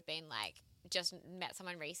you had have been like just met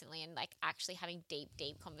someone recently and like actually having deep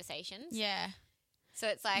conversations. Yeah. So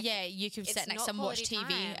it's like, yeah, you could it's sit next not to them, watch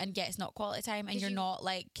quality TV, time. and get it's not quality time, and 'Cause you're you- not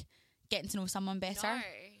like getting to know someone better. no.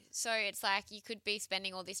 So it's like you could be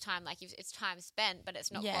spending all this time, like it's time spent, but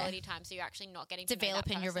it's not Yeah. quality time. So you're actually not getting to know that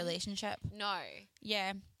Developing your person. relationship. No.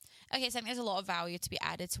 Yeah. Okay, so I think there's a lot of value to be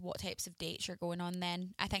added to what types of dates you're going on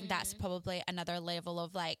then. I think that's probably another level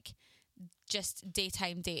of like just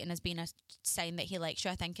daytime dating as being a sign that he likes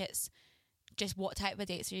you. I think it's just what type of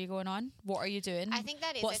dates are you going on? What are you doing? I think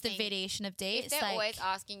that is What's the the thing. variation of dates? If they're like always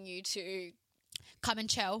asking you to, come and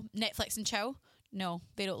chill, Netflix and chill. No,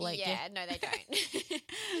 they don't like you. yeah, no, they don't.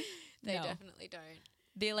 They No. definitely don't.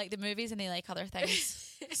 They like the movies and they like other things.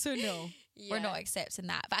 So no, we're Yeah. not accepting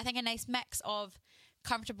that. But I think a nice mix of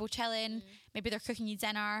comfortable chilling. Maybe they're cooking you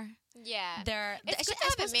dinner. Yeah. They're It's good I to have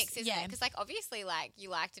a suppose mix, it's- isn't it? Because, like, obviously, like, you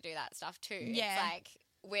like to do that stuff too. Yeah. It's like,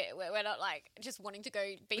 we're not, like, just wanting to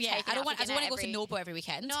go be Yeah, taken I don't out want for to go to dinner Nobo every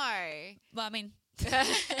weekend. No. Well, I mean,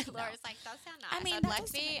 Laura's like, that sound nice. I mean, I'd that like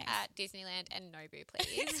does to be sound nice. at Disneyland and Nobu,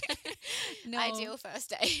 please. no, Ideal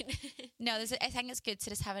first date. no. I think it's good to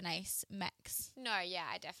just have a nice mix. No, yeah,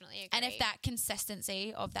 I definitely agree. And if that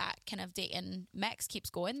consistency of that kind of dating mix keeps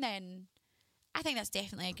going, then I think that's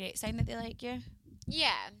definitely a great sign that they like you.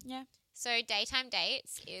 Yeah. Yeah. So daytime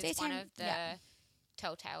dates is one Daytime, of the yeah.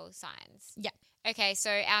 telltale signs. Yeah. Okay, so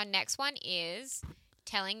our next one is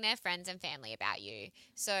telling their friends and family about you.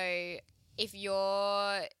 So if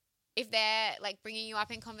they're like bringing you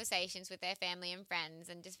up in conversations with their family and friends,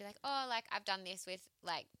 and just be like, oh, like, I've done this with,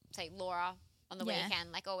 like, say Laura on the Yeah.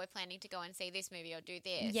 weekend, like, oh, we're planning to go and see this movie or do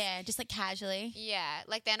this. Yeah, just like casually. Yeah,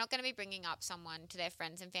 like, they're not going to be bringing up someone to their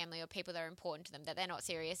friends and family or people that are important to them that they're not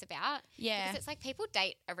serious about. Yeah. Because it's like people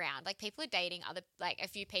date around. Like, people are dating a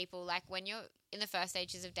few people. Like, when you're in the first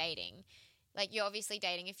stages of dating, like, you're obviously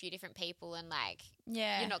dating a few different people, and like,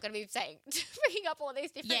 Yeah. you're not going to be saying bringing up all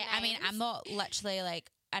these different Yeah, I mean, names. I'm not literally like,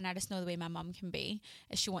 and I just know the way my mum can be,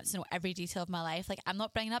 if she wants to know every detail of my life. Like, I'm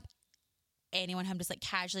not bringing up anyone who I'm just like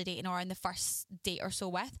casually dating or on the first date or so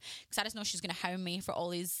with, because I just know she's going to hound me for all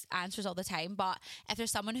these answers all the time. But if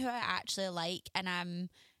there's someone who I actually like and I'm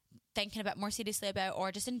thinking a bit more seriously about,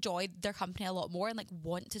 or just enjoyed their company a lot more and like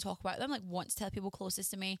want to talk about them, like want to tell people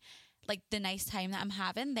closest to me like the nice time that I'm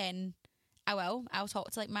having, then I'll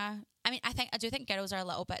talk to like I do think girls are a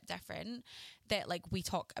little bit different, that like we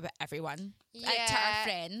talk about everyone. Like, to our Yeah.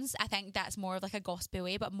 friends, I think that's more of like a gossipy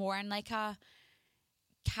way, but more in like a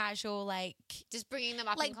casual, like just bringing them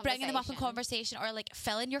up in like conversation. bringing them up in conversation, or like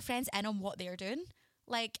filling your friends in on what they're doing.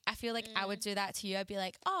 Like, I feel like I would do that to you. I'd be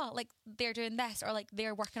like, oh, like they're doing this, or like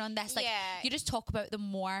they're working on this. Like, Yeah. you just talk about them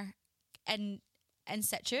more in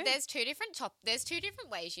situ. There's two different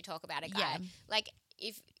ways you talk about a guy. Yeah. Like,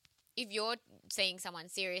 if you're seeing someone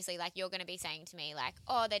seriously, like, you're going to be saying to me, like,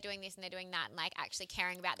 oh, they're doing this and they're doing that, and like actually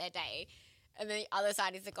caring about their day. And the other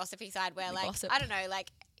side is the gossipy side, where The like, gossip. I don't know,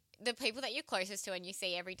 like, the people that you're closest to and you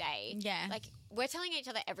see every day. Yeah. Like, we're telling each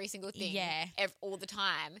other every single thing. Yeah. All the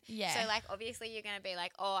time. Yeah. So, like, obviously you're going to be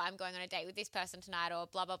like, oh, I'm going on a date with this person tonight, or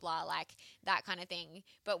blah, blah, blah, like that kind of thing.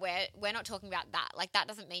 But we're not talking about that. Like, that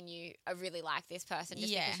doesn't mean you really like this person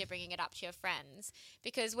just Yeah. because you're bringing it up to your friends.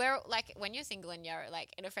 Because we're, like, when you're single and you're,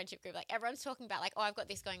 like, in a friendship group, like, everyone's talking about, like, oh, I've got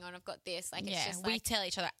this going on, I've got this. Like, it's yeah, just, we like, tell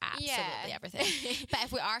each other absolutely Yeah. everything. But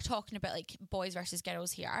if we are talking about like boys versus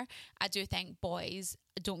girls here, I do think boys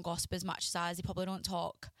don't gossip as much as us. They probably don't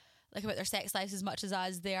talk like about their sex lives as much as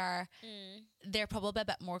us. They're probably a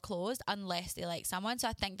bit more closed unless they like someone. So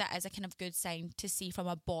I think that is a kind of good sign to see from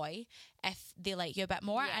a boy if they like you a bit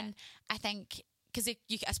more. Yeah. And I think because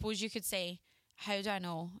I suppose you could say, how do I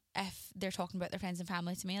know if they're talking about their friends and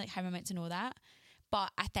family to me? Like, how am I meant to know that? But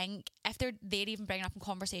I think if they'd even bring it up in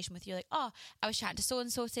conversation with you, like, oh, I was chatting to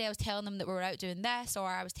so-and-so today, I was telling them that we were out doing this, or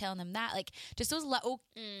I was telling them that, like, just those little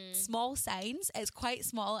small signs. It's quite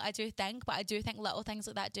small, I do think, but I do think little things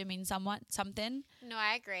like that do mean something. No,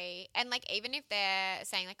 I agree. And like, even if they're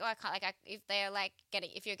saying like, oh, I can't, like, if they're like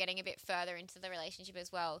if you're getting a bit further into the relationship as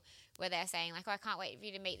well, where they're saying like, oh, I can't wait for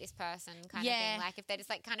you to meet this person kind of thing. Like, if they're just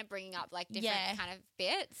like kind of bringing up like different kind of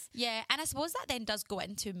bits. Yeah. And I suppose that then does go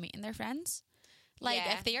into meeting their friends. Like,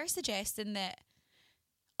 if they are suggesting that,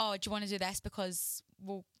 oh, do you want to do this because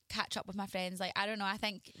we'll catch up with my friends? Like, I don't know. I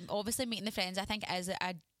think obviously meeting the friends, I think is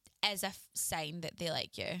a sign that they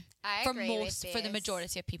like you. I agree with this. For the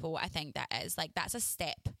majority of people, I think that is like, that's a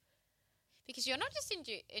step. Because you're not just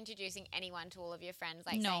introducing anyone to all of your friends,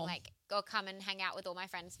 like saying like, go come and hang out with all my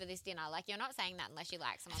friends for this dinner. Like, you're not saying that unless you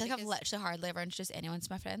like someone. I feel like I've literally hardly ever introduced anyone to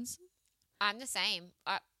my friends. I'm the same.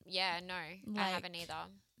 Yeah, no, I haven't either.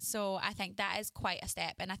 So I think that is quite a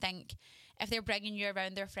step. And I think if they're bringing you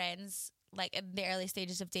around their friends, like in the early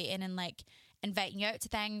stages of dating and like inviting you out to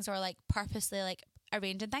things or like purposely like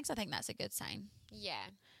arranging things, I think that's a good sign. Yeah.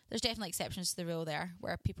 There's definitely exceptions to the rule there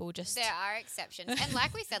where people just... There are exceptions. And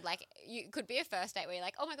like we said, like, you could be a first date where you're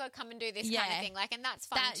like, oh my God, come and do this kind of thing. Like, and that's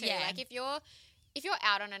fun too. Yeah. Like, if you're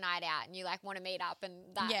out on a night out and you like want to meet up and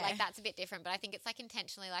that like that's a bit different, but I think it's like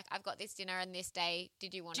intentionally like, I've got this dinner on this day,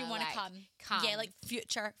 did you want to like, come? Yeah, like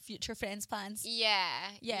future friends plans. Yeah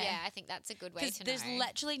I think that's a good way to know. There's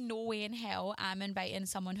literally no way in hell I'm inviting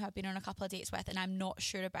someone who I've been on a couple of dates with and I'm not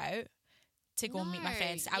sure about to go and meet my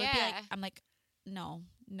friends. I would be like, I'm like, no,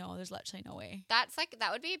 there's literally no way. That's like,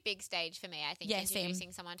 that would be a big stage for me, I think, introducing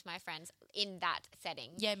same. someone to my friends in that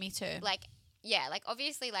setting. Yeah, me too. Like, yeah, like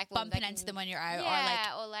obviously like bumping into them when you're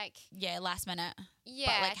out or like last minute. Yeah.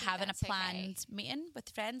 But like having a planned meeting with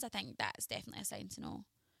friends, I think that's definitely a sign to know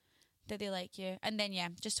that they like you. And then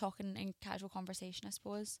just talking in casual conversation, I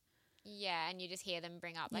suppose. Yeah, and you just hear them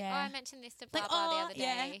bring up like, oh, I mentioned this to blah like, blah the other day.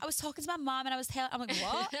 Yeah, I was talking to my mom and I'm like,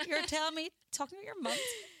 what? You're telling me talking to your mum?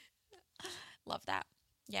 Love that.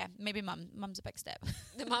 Yeah, maybe mum's a big step.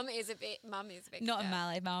 The mum is a big Not step. in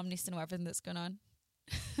Malay. My mum needs to know everything that's going on.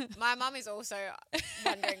 My mum is also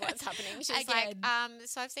wondering what's happening. She's like,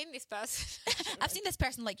 so I've seen this person. I've seen this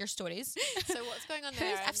person like your stories. So what's going on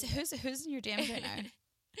there? Who's in your DMs right now?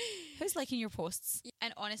 Who's liking your posts?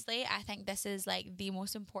 And honestly, I think this is like the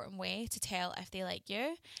most important way to tell if they like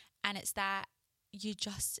you. And it's that you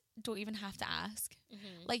just don't even have to ask.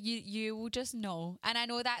 Mm-hmm. Like you will just know. And I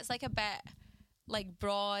know that's like a bit like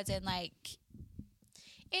broad and like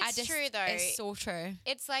it's true though. It's so true.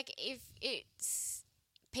 It's like if it's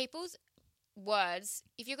people's words,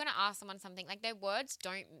 if you're going to ask someone something, like their words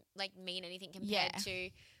don't like mean anything compared to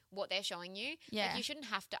what they're showing you. Yeah. Like you shouldn't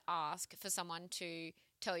have to ask for someone to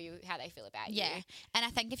tell you how they feel about you. Yeah. And I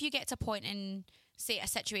think if you get to a point in, say, a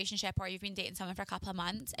situationship or you've been dating someone for a couple of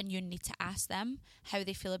months and you need to ask them how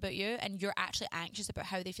they feel about you and you're actually anxious about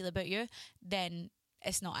how they feel about you, then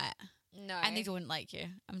it's not it. No. And they don't like you.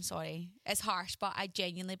 I'm sorry. It's harsh, but I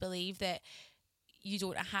genuinely believe that you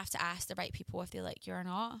don't have to ask the right people if they like you or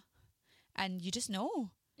not. And you just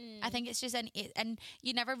know. I think it's just and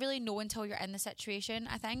you never really know until you're in the situation,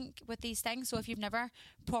 I think, with these things. So if you've never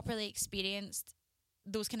properly experienced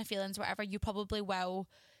those kind of feelings, whatever, you probably will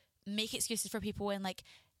make excuses for people and like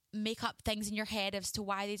make up things in your head as to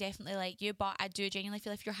why they definitely like you. But I do genuinely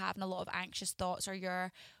feel if you're having a lot of anxious thoughts or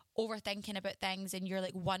you're overthinking about things and you're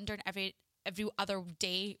like wondering every other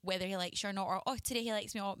day whether he likes you or not, or oh, today he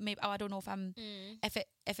likes me, or maybe I don't know if I'm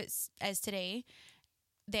if it's as today,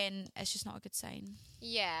 then it's just not a good sign.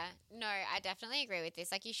 Yeah, no, I definitely agree with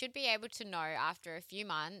this. Like, you should be able to know after a few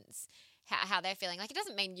months how they're feeling. Like, it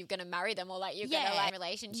doesn't mean you're going to marry them or like you're going to like a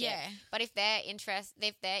relationship. Yeah. But if their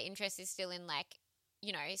interest is still in like,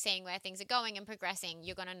 you know, seeing where things are going and progressing,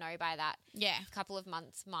 you're going to know by that couple of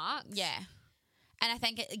months mark. Yeah. And I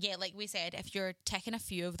think, like we said, if you're ticking a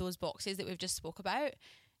few of those boxes that we've just spoke about,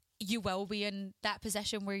 you will be in that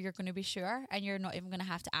position where you're going to be sure and you're not even going to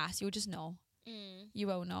have to ask. You'll just know. You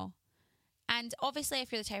will know. And obviously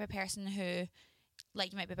if you're the type of person who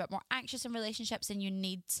like you might be a bit more anxious in relationships and you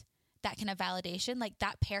need that kind of validation, like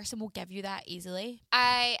that person will give you that easily.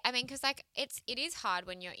 I mean, because like it is hard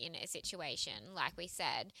when you're in a situation like we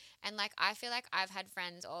said, and like I feel like I've had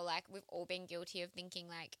friends or like we've all been guilty of thinking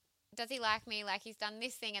like, does he like me? Like he's done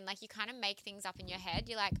this thing, and like you kind of make things up in your head.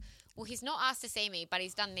 You're like, well, he's not asked to see me, but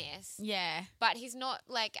he's done this. Yeah. But he's not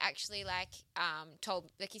like actually like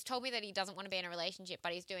he's told me that he doesn't want to be in a relationship,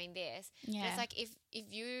 but he's doing this. Yeah. And it's like if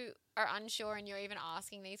you are unsure and you're even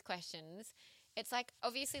asking these questions, it's like,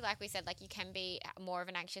 obviously, like we said, like you can be more of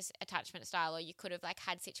an anxious attachment style, or you could have like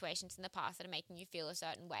had situations in the past that are making you feel a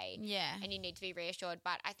certain way. Yeah. And you need to be reassured.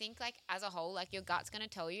 But I think like as a whole, like your gut's going to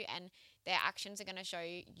tell you, and their actions are going to show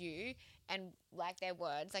you, and like their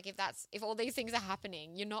words, like if all these things are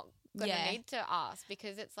happening, you're not going to need to ask,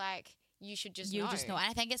 because it's like, you should just know. And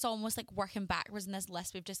I think it's almost like working backwards in this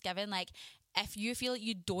list we've just given. Like, if you feel like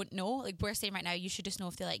you don't know, like we're saying right now, you should just know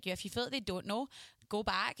if they like you. If you feel like they don't know, go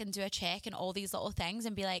back and do a check and all these little things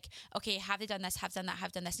and be like, okay, have they done this, have done that,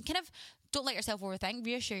 have done this, and kind of don't let yourself overthink.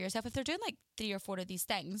 Reassure yourself. If they're doing like 3 or 4 of these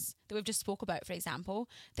things that we've just spoke about, for example,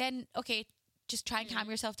 then okay, just try and calm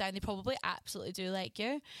yourself down. They probably absolutely do like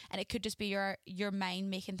you, and it could just be your mind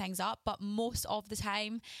making things up. But most of the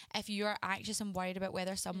time, if you're anxious and worried about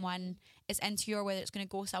whether someone is into you or whether it's going to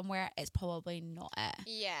go somewhere, it's probably not it.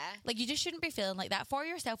 Yeah. Like, you just shouldn't be feeling like that for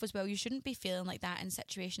yourself as well. You shouldn't be feeling like that in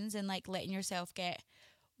situations and like letting yourself get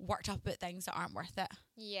worked up about things that aren't worth it.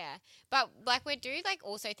 Yeah. But like we do like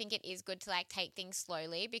also think it is good to like take things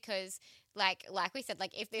slowly, because like we said,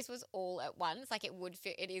 like if this was all at once, like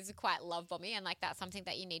it is quite love bombing, and like that's something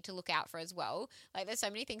that you need to look out for as well. Like there's so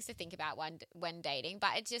many things to think about when dating,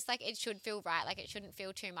 but it's just like it should feel right. Like it shouldn't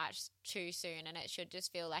feel too much too soon, and it should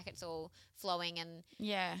just feel like it's all flowing. And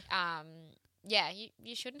you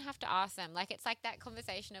shouldn't have to ask them. Like it's like that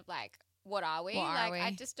conversation of like, what are we?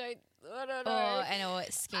 I don't know. Oh, I know,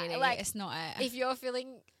 it's scary. It's not it. If you're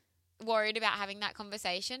feeling worried about having that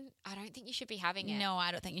conversation, I don't think you should be having it. No, I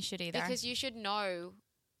don't think you should either. Because you should know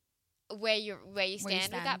where you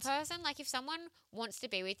stand with that person. Like if someone wants to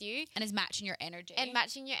be with you and is matching your energy,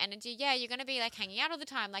 yeah, you're going to be like hanging out all the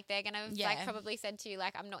time. Like they're going to like probably said to you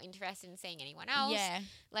like, I'm not interested in seeing anyone else. Yeah,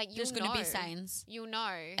 like there's going to be signs. You'll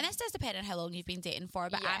know, and this does depend on how long you've been dating for.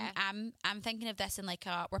 But I'm thinking of this in like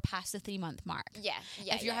we're past the 3-month mark. Yeah.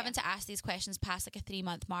 If you're having to ask these questions past like a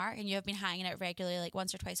 3-month mark, and you have been hanging out regularly like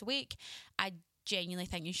once or twice a week, I genuinely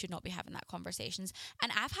think you should not be having that conversations.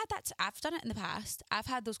 And I've done it in the past. I've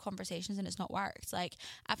had those conversations and it's not worked. Like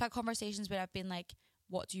I've had conversations where I've been like,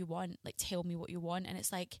 what do you want? Like tell me what you want. And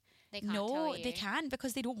it's like, they can't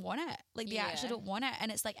because they don't want it. Like they actually don't want it.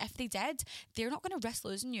 And it's like, if they did, they're not going to risk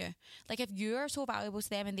losing you. Like if you're so valuable to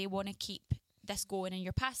them and they want to keep this going and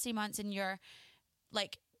you're past 3 months and you're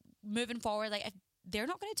like moving forward, like if they're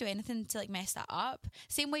not going to do anything to like mess that up.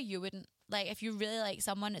 Same way you wouldn't. Like if you really like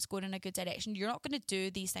someone that's going in a good direction, you're not going to do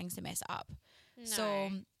these things to mess it up. No. So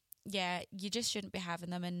yeah, you just shouldn't be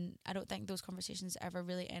having them, and I don't think those conversations ever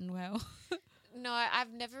really end well. No,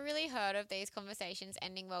 I've never really heard of these conversations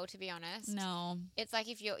ending well, to be honest. No. It's like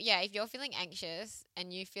if you're feeling anxious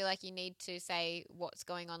and you feel like you need to say what's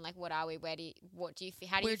going on, like what are we, how do you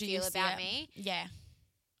feel about me? Yeah.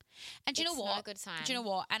 And do you know what? Not a good sign. Do you know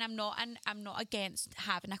what? And I'm not against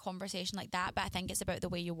having a conversation like that, but I think it's about the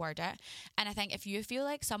way you word it. And I think if you feel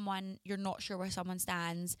like you're not sure where someone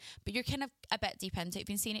stands, but you're kind of a bit deep into it, you've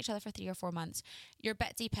been seeing each other for 3 or 4 months, you're a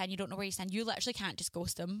bit deep in, you don't know where you stand, you literally can't just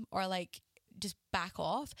ghost them or like just back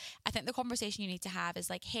off. I think the conversation you need to have is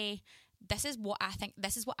like, hey, this is what I think,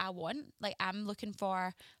 this is what I want. Like I'm looking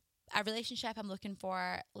for a relationship, I'm looking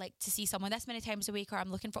for like to see someone this many times a week, or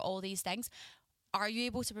I'm looking for all these things. Are you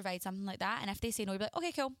able to provide something like that? And if they say no, you'll be like,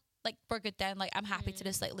 okay, cool. Like, we're good then. Like, I'm happy to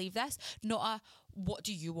just, like, leave this. Not what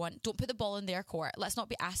do you want? Don't put the ball in their court. Let's not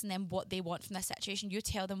be asking them what they want from this situation. You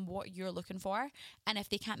tell them what you're looking for. And if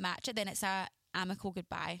they can't match it, then it's a amicable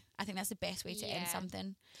goodbye. I think that's the best way to end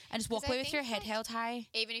something. And just walk away with your head held high.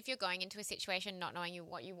 Even if you're going into a situation not knowing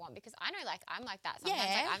what you want, because I know, like, I'm like that sometimes.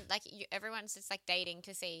 Yeah. Like, I'm like, everyone's just like dating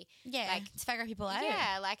to see. Yeah. Like, to figure people out.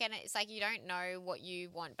 Yeah. Like, and it's like you don't know what you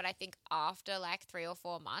want. But I think after like 3 or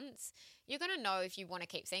 4 months, you're going to know if you want to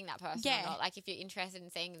keep seeing that person or not. Like, if you're interested in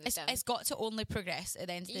seeing them. It's got to only progress at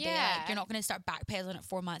the end of the day. Like, you're not going to start backpedaling at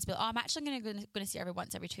 4 months. But I'm actually going to see her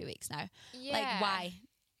once every 2 weeks now. Yeah. Like, why?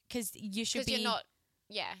 Because you should be. You're not.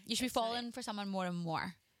 Yeah. You should be falling for someone more and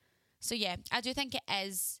more. So yeah, I do think it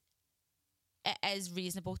is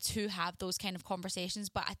reasonable to have those kind of conversations,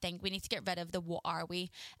 but I think we need to get rid of the what are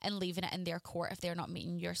we and leaving it in their court if they're not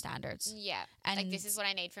meeting your standards. Yeah. And like, this is what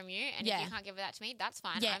I need from you, and if you can't give that to me, that's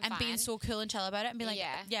fine. Yeah, I'm and fine. being so cool and chill about it and be like,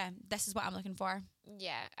 yeah, this is what I'm looking for.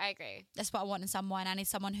 Yeah, I agree. This is what I want in someone. I need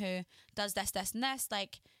someone who does this, this, and this.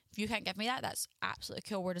 Like, if you can't give me that, that's absolutely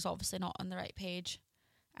cool. We're just obviously not on the right page.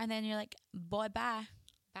 And then you're like, boy, bye.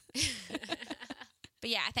 But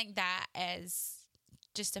yeah, I think that is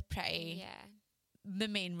just a pretty the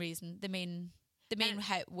main reason, the main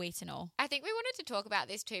way to know. I think we wanted to talk about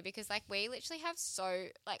this too, because like we literally have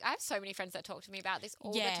I have so many friends that talk to me about this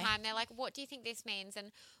all the time. They're like, what do you think this means,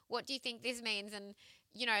 and what do you think this means? And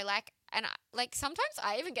you know, like, and like sometimes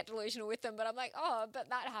I even get delusional with them, but I'm like, oh, but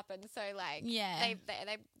that happened. So like, Yeah.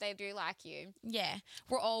 they do like you. Yeah.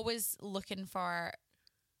 We're always looking for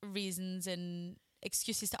reasons and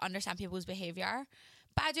excuses to understand people's behaviour.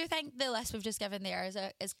 But I do think the list we've just given there is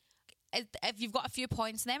if you've got a few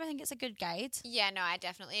points in them, I think it's a good guide. Yeah, no, I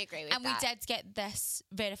definitely agree with And that. we did get this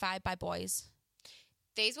verified by boys.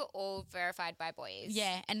 These were all verified by boys.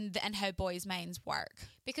 Yeah, and how boys' minds work.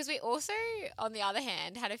 Because we also, on the other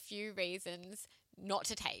hand, had a few reasons not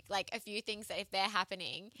to take. Like a few things that if they're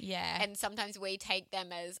happening, Yeah. and sometimes we take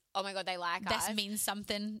them as, oh my God, they like us. This means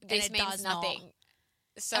something. This and it means does nothing. Not.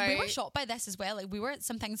 So And we were shocked by this as well. Like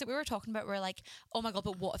some things that we were talking about were like, oh my God,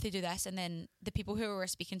 but what if they do this? And then the people who we were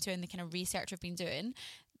speaking to and the kind of research we've been doing,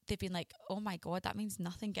 they've been like, oh my God, that means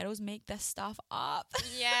nothing. Girls make this stuff up.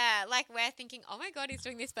 yeah, like we're thinking, oh my God, he's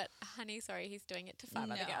doing this, but honey, sorry, he's doing it to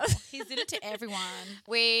 5 other girls. He's doing it to everyone.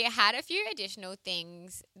 We had a few additional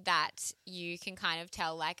things that you can kind of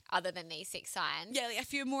tell, like other than these 6 signs. Yeah, like a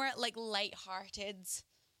few more like light-hearted,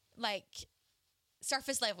 like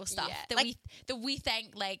surface level stuff Yeah, that like- we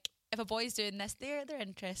think like if a boy's doing this, they're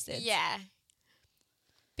interested. Yeah.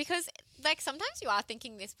 Because, like, sometimes you are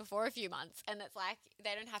thinking this before a few months, and it's like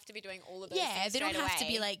they don't have to be doing all of those Yeah, things they don't straight have to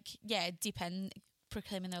be away. like deep in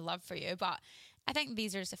proclaiming their love for you, but I think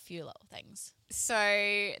these are just a few little things. So,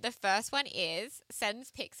 the first one is sends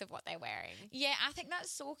pics of what they're wearing. Yeah, I think that's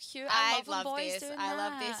so cute. I love when boys this. doing I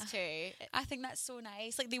love that. this too. I think that's so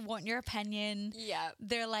nice. Like they want your opinion. Yeah.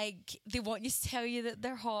 They're like they want you to tell you that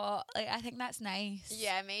they're hot. Like I think that's nice.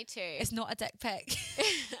 Yeah, me too. It's not a dick pic.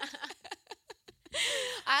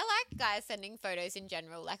 I like guys sending photos in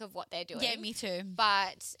general, like of what they're doing. Yeah, me too.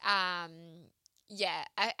 But, yeah,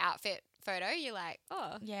 an outfit photo, you're like,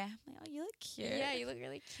 oh, Yeah. Like, oh, you look cute. yeah, you look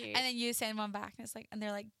really cute. And then you send one back and it's like and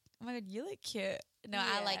they're like, oh my God, you look cute. No,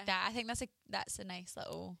 I Yeah. like that. I think that's a nice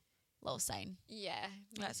little sign. yeah,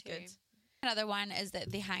 me That's too. good. Another one is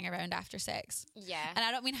that they hang around after sex. Yeah. And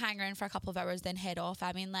I don't mean hang around for a couple of hours then head off.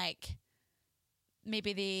 I mean like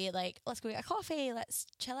maybe they like, let's go get a coffee, let's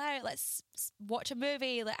chill out, let's watch a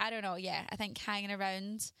movie. Like I don't know. Yeah, I think hanging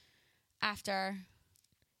around after.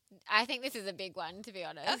 I think this is a big one, to be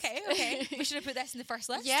honest. Okay. We should have put this in the first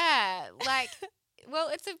list. Yeah, like, well,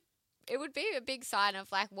 it would be a big sign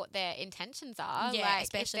of like what their intentions are. Yeah, like,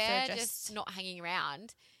 especially if if they're they're just just- not hanging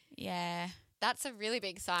around. Yeah. That's a really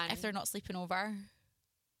big sign. If they're not sleeping over,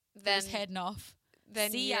 they're then just heading off.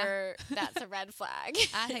 then see ya. that's a red flag.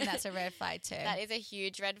 I think that's a red flag too. That is a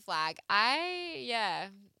huge red flag.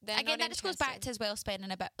 They're Again, not that just goes back interested. to as well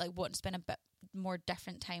spending a bit like wanting to spend a bit more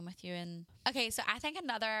different time with you. And okay, so I think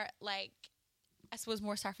another like I suppose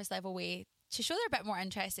more surface level way to show they're a bit more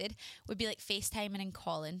interested would be like FaceTiming and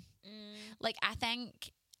calling. Like I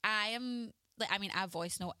think I am like I mean I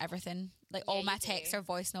voice note everything. Like Yeah, all my you do. texts are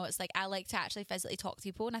voice notes. Like I like to actually physically talk to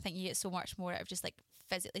people and I think you get so much more out of just like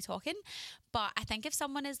physically talking. But I think if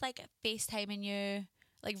someone is like FaceTiming you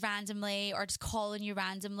like randomly or just calling you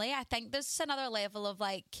randomly, I think there's another level of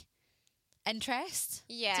like interest.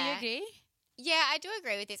 Yeah. Do you agree? Yeah, I do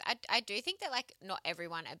agree with this. I do think that like not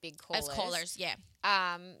everyone are big callers. As callers, yeah.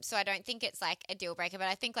 So I don't think it's like a deal breaker, but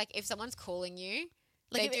I think like if someone's calling you,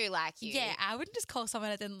 Like, they if it- do like you. Yeah, I wouldn't just call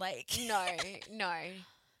someone I didn't like. No.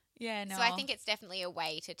 Yeah, no. So I think it's definitely a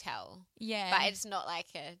way to tell, yeah. but it's not like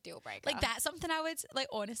a deal breaker. like that's something I would like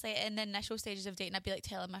honestly in the initial stages of dating I'd be like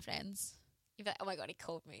telling my friends. You'd be like, oh my God, he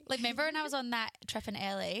called me. Like remember when I was on that trip in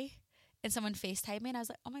LA and someone FaceTimed me and I was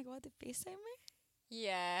like, oh my God, they FaceTime me?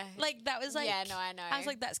 Yeah. Like that was like yeah, no, I know. I was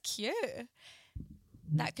like, that's cute.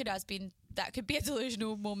 That could be a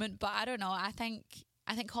delusional moment, but I don't know. I think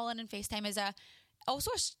calling and FaceTime is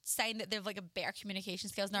also a sign that they've like a better communication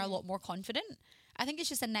skills and they're a lot more confident. I think it's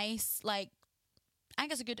just a nice like I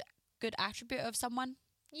think it's a good attribute of someone.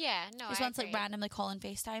 yeah, no, Just I once like agree. randomly calling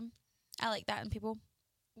FaceTime. I like that in people.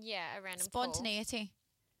 Yeah, a random call. Spontaneity.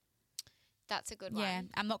 That's a good Yeah, one.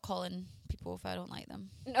 I'm not calling people if I don't like them.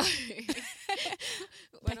 No.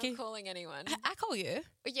 We're Becky. not calling anyone. I call you.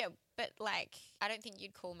 Yeah, but like, I don't think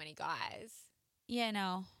you'd call many guys. Yeah,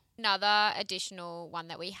 no. Another additional one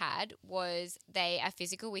that we had was they are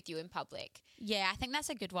physical with you in public. Yeah, I think that's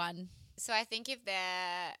a good one. So I think if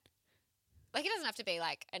they're like, it doesn't have to be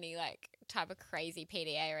like any like type of crazy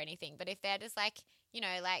PDA or anything, but if they're just like, you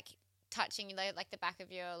know, like touching like the back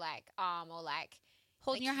of your like arm or like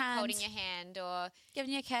Holding like, your hand. holding your hand or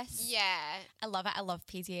Giving you a kiss. yeah, I love it. I love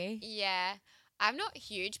PDA. yeah. I'm not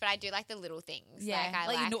huge, but I do like the little things. Yeah. like, I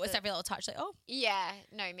Like you like notice the- every little touch, like, oh. Yeah,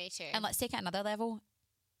 no, me too. And let's take it another level.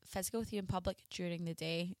 Physical with you in public during the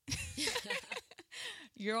day.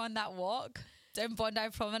 You're on that walk. down Bondi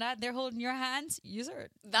Promenade, they're holding your hands.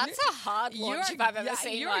 That's a hard launch if I've ever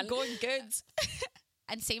seen you're one. going good.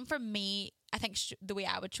 And same for me. I think the way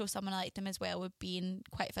I would show someone I like them as well would be in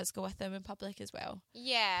quite physical with them in public as well.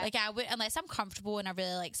 Yeah. Like I would, unless I'm comfortable and I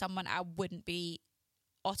really like someone, I wouldn't be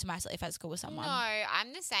automatically physical with someone. No,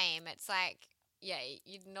 I'm the same. It's like, yeah,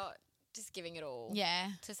 you're not just giving it all Yeah.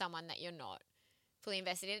 to someone that you're not fully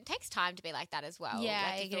invested in. It takes time to be like that as well. Yeah,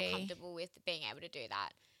 like I to feel agree. comfortable with being able to do that.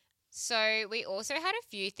 So we also had a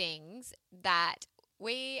few things that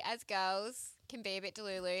we as girls can be a bit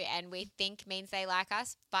delulu and we think means they like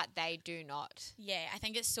us, but they do not. Yeah, I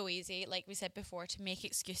think it's so easy, like we said before, to make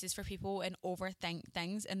excuses for people and overthink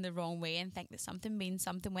things in the wrong way and think that something means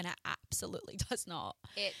something when it absolutely does not.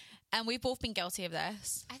 And we've both been guilty of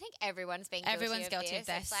this. I think everyone's been Everyone's guilty of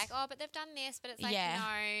this. It's like, oh, but they've done this, but it's like, Yeah.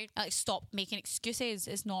 no. Like, stop making excuses.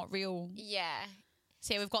 It's not real. Yeah.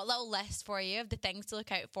 So we've got a little list for you of the things to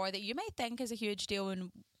look out for that you might think is a huge deal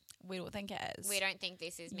and we don't think it is. We don't think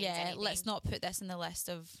this means yeah, anything. let's not put this in the list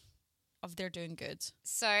of they're doing good.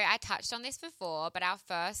 So I touched on this before, but our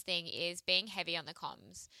first thing is being heavy on the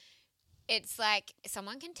comms. It's like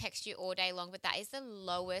someone can text you all day long, but that is the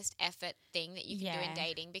lowest effort thing that you can do in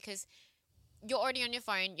dating because you're already on your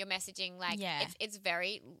phone, you're messaging, like it's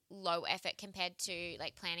very low effort compared to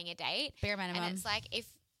like planning a date. Bare minimum. And it's like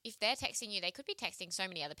if they're texting you, they could be texting so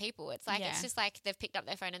many other people. It's like it's just like they've picked up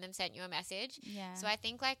their phone and then sent you a message. Yeah. So I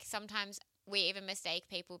think like sometimes we even mistake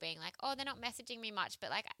people being like, oh, they're not messaging me much, but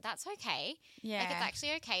like that's okay. Yeah. Like it's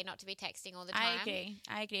actually okay not to be texting all the time.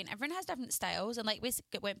 I agree. And everyone has different styles. And like we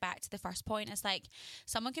went back to the first point, it's like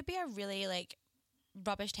someone could be a really like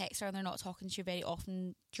rubbish texter and they're not talking to you very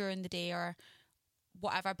often during the day or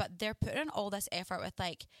whatever, but they're putting in all this effort with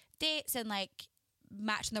like dates and like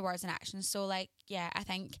matching the words and actions. So like, yeah, I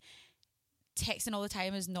think texting all the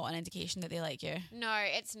time is not an indication that they like you. No,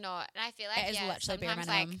 it's not. And I feel like it is literally bare sometimes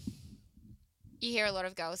minimum. like you hear a lot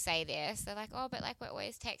of girls say this. They're like, oh, but like we're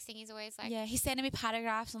always texting. He's always like, yeah, he's sending me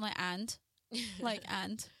paragraphs. I'm like, and like,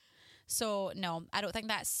 and so no, I don't think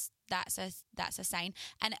that's a sign.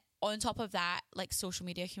 And on top of that, like social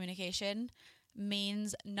media communication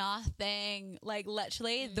means nothing. Like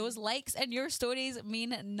literally those likes in your stories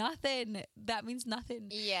mean nothing. That means nothing.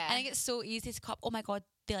 Yeah. I think it's so easy to cop, oh my god,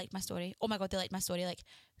 they liked my story. Oh my god, they liked my story. Like,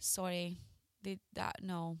 sorry. That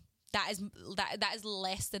is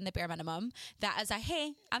less than the bare minimum. That is a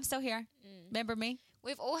hey, I'm still here. Remember me?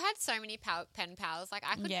 We've all had so many pen pals. Like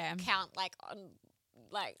I could count like on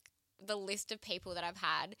like the list of people that I've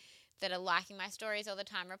had that are liking my stories all the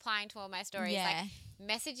time, replying to all my stories, like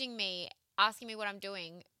messaging me, asking me what I'm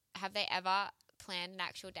doing. Have they ever planned an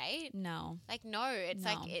actual date? No. Like, no. It's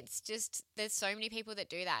like, it's just, there's so many people that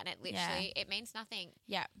do that and it literally, it means nothing.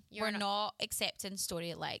 Yeah. We're not accepting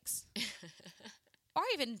story likes. Or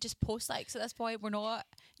even just post likes at this point. We're not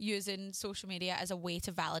using social media as a way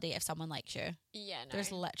to validate if someone likes you. Yeah, no.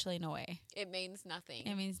 There's literally no way. It means nothing.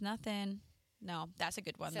 It means nothing. No, that's a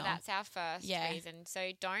good one, so though. That's our first reason.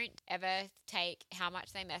 So don't ever take how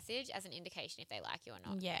much they message as an indication if they like you or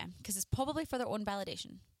not. Yeah, because it's probably for their own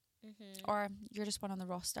validation. Mm-hmm. Or you're just one on the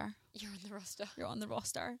roster. You're on the roster. You're on the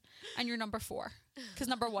roster. And you're number 4. Because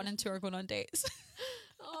number 1 and 2 are going on dates.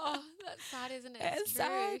 Oh, that's sad, isn't it? It's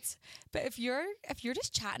sad. But if you're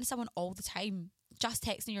just chatting to someone all the time, just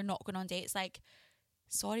texting, you're not going on dates, like,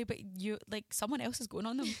 sorry, but you, like, someone else is going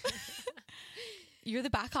on them. You're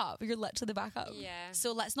the backup. You're literally the backup. Yeah.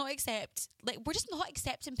 So let's not accept, like, we're just not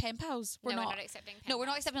accepting pen pals. We're not accepting pen pals. No, we're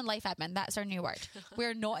not accepting life admin. That's our new word.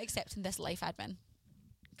 We're not accepting this life admin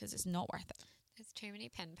because it's not worth it. There's too many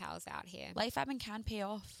pen pals out here. Life admin can pay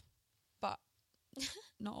off, but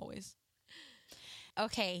not always.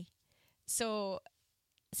 Okay. So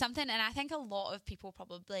something, and I think a lot of people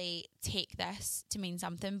probably take this to mean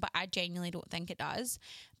something, but I genuinely don't think it does.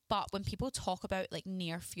 But when people talk about like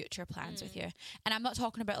near future plans with you, and I'm not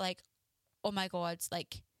talking about like, oh my God,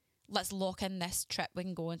 like let's lock in this trip we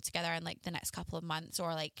can go on together in like the next couple of months,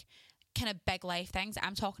 or like kind of big life things.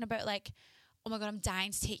 I'm talking about like, oh my God, I'm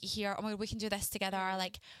dying to take you here. Oh my God, we can do this together. Or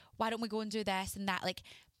like, why don't we go and do this and that? Like,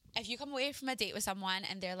 if you come away from a date with someone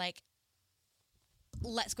and they're like,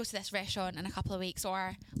 let's go to this restaurant in a couple of weeks,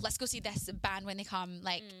 or let's go see this band when they come,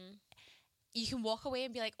 like you can walk away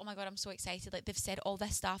and be like, oh my God, I'm so excited. Like they've said all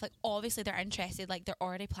this stuff. Like obviously they're interested. Like they're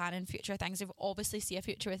already planning future things. They've obviously see a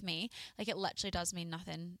future with me. Like it literally does mean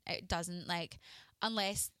nothing. It doesn't, like,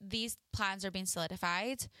 unless these plans are being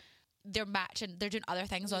solidified, they're matching, they're doing other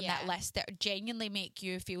things on that list that genuinely make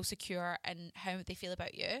you feel secure and how they feel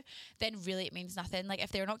about you, then really it means nothing. Like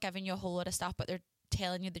if they're not giving you a whole lot of stuff, but they're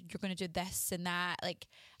telling you that you're going to do this and that, like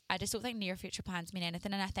I just don't think near future plans mean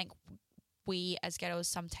anything. And I think we as girls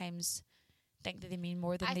sometimes think that they mean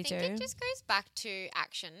more than I they think do. it just goes back to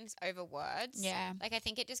actions over words. Yeah. Like, I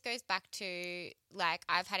think it just goes back to, like,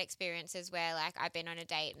 I've had experiences where, like, I've been on a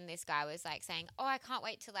date and this guy was, like, saying, oh, I can't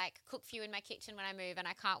wait to, like, cook for you in my kitchen when I move, and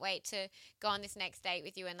I can't wait to go on this next date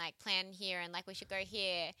with you and, like, plan here, and, like, we should go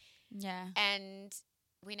here. Yeah. And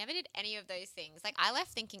we never did any of those things. Like, I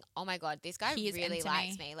left thinking, oh, my God, this guy He is really into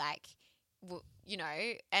likes me. Like, you know,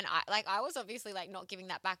 and I was obviously, like, not giving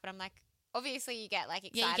that back, but I'm like, obviously you get, like,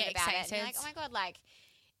 excited get about it. And you're excited. like, oh, my God, like,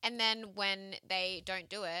 and then when they don't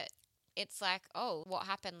do it, it's like, oh, what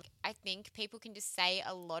happened? I think people can just say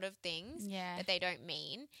a lot of things Yeah. that they don't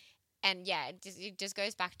mean. And, yeah, it just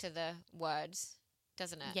goes back to the words,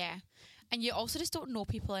 doesn't it? Yeah. And you also just don't know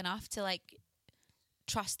people enough to, like,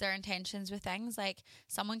 trust their intentions with things. Like,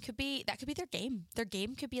 that could be their game. Their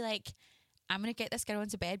game could be like, I'm going to get this girl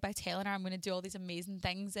into bed by telling her I'm going to do all these amazing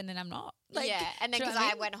things, and then I'm not. Like, yeah, and then do you know because what I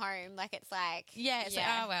I mean? went home, like, it's like... Yeah, it's like,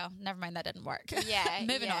 oh, well, never mind, that didn't work. Yeah,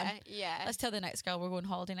 Moving on. Yeah. Let's tell the next girl we're going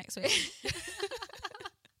holiday next week.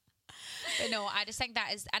 But no, I just think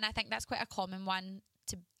that is, and I think that's quite a common one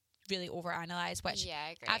to really overanalyze, which Yeah,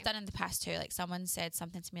 I agree. I've done in the past too. Like, someone said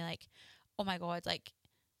something to me like, oh my God, like,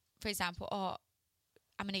 for example, oh,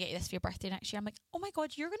 I'm going to get you this for your birthday next year. I'm like, oh my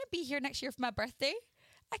God, you're going to be here next year for my birthday?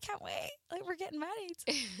 I can't wait. Like, we're getting married.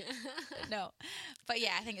 No. But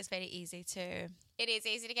yeah, I think it's very easy to... It is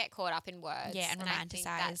easy to get caught up in words. Yeah, and I think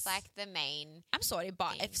that's romanticise. like the main... I'm sorry,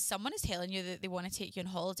 but thing. if someone is telling you that they want to take you on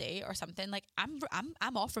holiday or something, like, I'm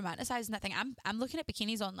off romanticizing that thing. I'm looking at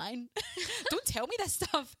bikinis online. Don't tell me this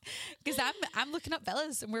stuff, because I'm looking up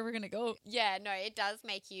villas and where we're gonna go. Yeah, no, it does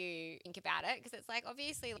make you think about it, because it's like,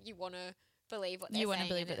 obviously you want to believe what they're saying. You want to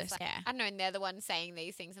believe and what it's they're like, saying. I don't know, and they're the ones saying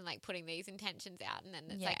these things and like putting these intentions out, and then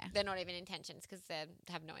it's like Yeah. they're not even intentions because they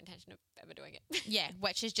have no intention of ever doing it. Yeah,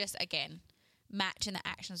 which is just, again, matching the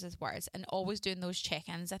actions with words and always doing those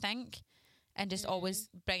check-ins, I think, and just always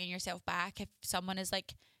bringing yourself back. If someone is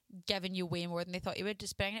like giving you way more than they thought you would,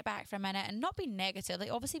 just bring it back for a minute and not be negative.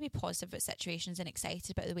 Like, obviously be positive about situations and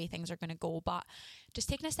excited about the way things are going to go, but just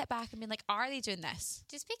taking a step back and being like, are they doing this?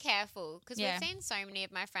 Just be careful, because Yeah. we've seen so many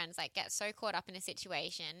of my friends like get so caught up in a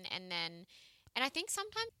situation, and I think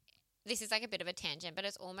sometimes this is like a bit of a tangent, but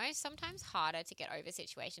it's almost sometimes harder to get over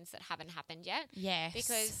situations that haven't happened yet. Yes.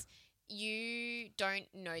 Because you don't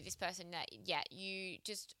know this person yet. You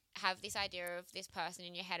just have this idea of this person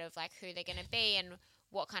in your head of like who they're going to be and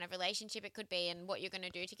what kind of relationship it could be and what you're going to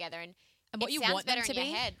do together. And what it you sounds want them better to in be.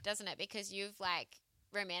 your head, doesn't it? Because you've like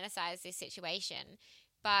romanticized this situation.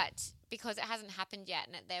 But because it hasn't happened yet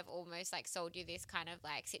and they've almost like sold you this kind of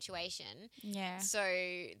like situation. Yeah. So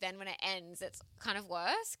then when it ends, it's kind of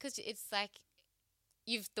worse, because it's like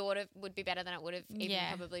you've thought it would be better than it would have even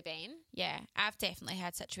Yeah. probably been. Yeah, I've definitely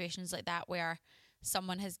had situations like that where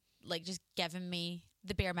someone has like just given me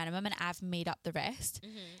the bare minimum and I've made up the rest,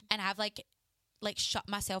 and I've like shut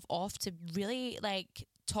myself off to really like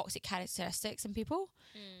toxic characteristics in people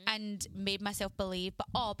and made myself believe,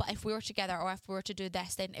 but if we were together or if we were to do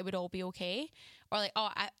this, then it would all be okay. Or like,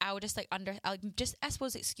 I would just like I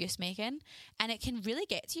suppose excuse making, and it can really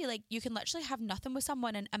get to you. Like, you can literally have nothing with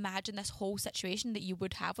someone and imagine this whole situation that you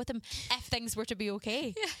would have with them if things were to be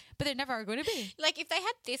okay, but they never are going to be. Like, if they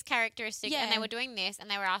had this characteristic and Yeah. they were doing this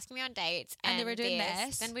and they were asking me on dates And they were doing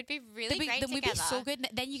this, then we'd be really great then we'd together. be so good.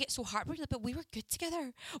 Then you get so heartbroken, but we were good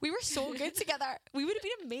together. We were so good together. We would have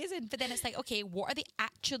been amazing. But then it's like, okay, what are they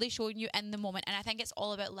actually showing you in the moment? And I think it's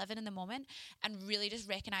all about living in the moment and really just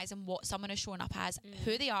recognizing what someone is showing up as,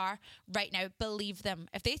 who they are right now. Believe them.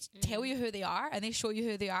 If they tell you who they are and they show you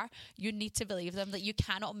who they are, you need to believe them. That you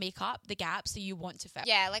cannot make up the gaps that you want to fill.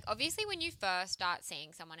 Yeah, like obviously when you first start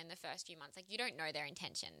seeing someone in the first few months, like you don't know their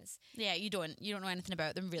intentions. Yeah, you don't know anything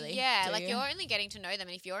about them really. Yeah, do like you? you're only getting to know them,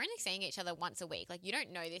 and if you're only seeing each other once a week, like you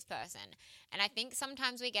don't know this person. And I think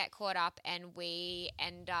sometimes we get caught up and we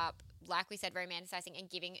end up, like we said, romanticizing and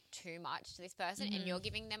giving too much to this person, and you're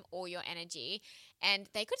giving them all your energy, and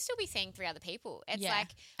they could still be seeing 3 other people. It's Yeah. like,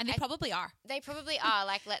 and they probably are. they probably are.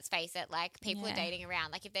 Like, let's face it, like people Yeah. are dating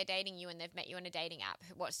around. Like if they're dating you and they've met you on a dating app,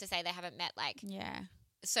 what's to say they haven't met like Yeah.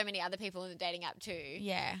 so many other people in the dating app too?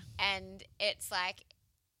 Yeah. And it's like,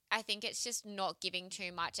 I think it's just not giving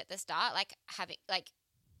too much at the start, like having like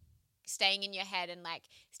staying in your head and like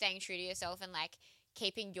staying true to yourself and like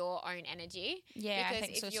keeping your own energy. Yeah, I Because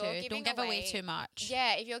think so if you're too. giving Don't give away away- too much.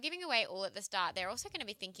 Yeah, if you're giving away all at the start, they're also going to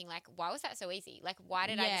be thinking like, why was that so easy? Like, why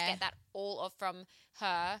did I just Yeah. get that all off from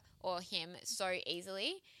her or him so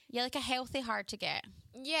easily? Yeah, like a healthy hard to get.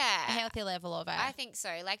 Yeah. A healthy level of it. I think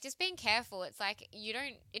so. Like, just being careful. It's like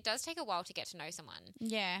it does take a while to get to know someone.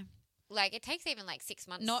 Yeah. like it takes even like 6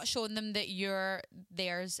 months. Not showing them that you're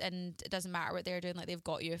theirs and it doesn't matter what they're doing, like they've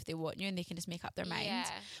got you if they want you and they can just make up their mind. Yeah.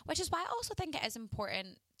 Which is why I also think it is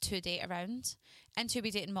important to date around and to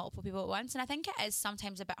be dating multiple people at once. And I think it is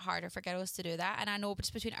sometimes a bit harder for girls to do that. And I know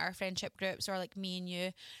just between our friendship groups or like me and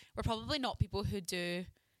you, we're probably not people who do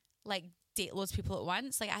like date loads of people at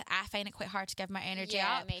once. Like I find it quite hard to give my energy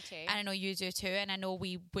up. Me too. And I know you do too. And I know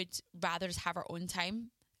we would rather just have our own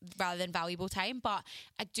time rather than valuable time. But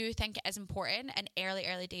I do think it is important in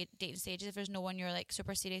early dating stages, if there's no one you're like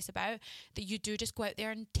super serious about, that you do just go out there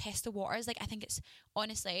and test the waters. Like I think it's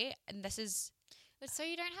honestly, and this is, But so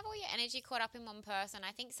you don't have all your energy caught up in one person.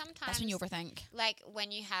 I think sometimes that's when you overthink. like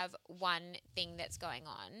when you have one thing that's going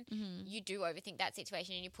on, you do overthink that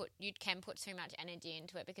situation, and you can put too much energy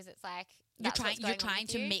into it because it's like You're trying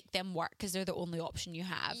to make them work because they're the only option you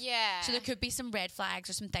have. Yeah. So there could be some red flags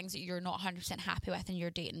or some things that you're not 100% happy with in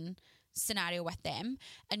your dating scenario with them,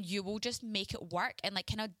 and you will just make it work and like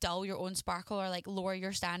kind of dull your own sparkle or like lower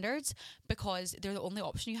your standards because they're the only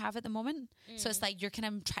option you have at the moment. So it's like you're kind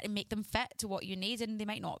of trying to make them fit to what you need and they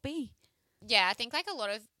might not be. Yeah, I think like a lot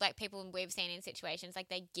of like people we've seen in situations, like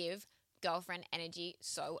they give girlfriend energy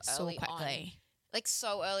so early on. Like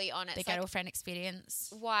so early on. It's The like, girlfriend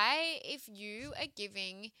experience. why, if you are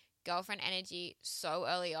giving girlfriend energy so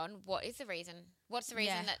early on, what is the reason? What's the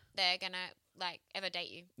reason that they're gonna like ever date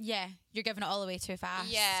you? Yeah, you're giving it all away too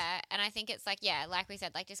fast. Yeah, and I think it's like, yeah, like we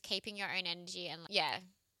said, like just keeping your own energy and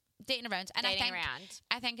Dating around. And dating I think, around.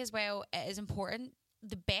 I think as well, it is important.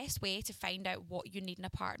 The best way to find out what you need in a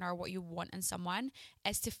partner or what you want in someone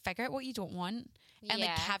is to figure out what you don't want and like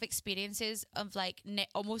have experiences of like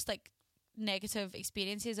almost like negative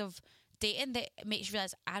experiences of dating that makes you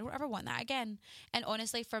realize I don't ever want that again. And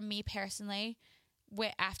honestly, for me personally,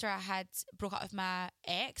 after I had broke up with my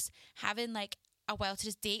ex, having like a while to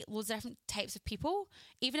just date loads of different types of people,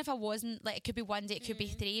 even if I wasn't like, it could be one date, it could be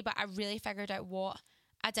three, but I really figured out what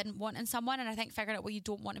I didn't want in someone, and I think figuring out what you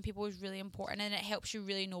don't want in people is really important, and it helps you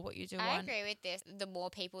really know what you do want. I agree with this. The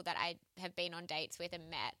more people that I have been on dates with and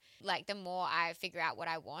met, like the more I figure out what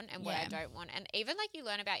I want and what I don't want, and even like you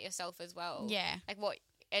learn about yourself as well. Yeah, like what.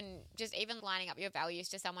 And just even lining up your values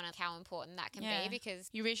to someone else, how important that can be, because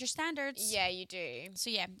you raise your standards. Yeah, you do. So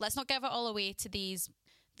yeah, let's not give it all away to these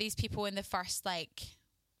people in the first like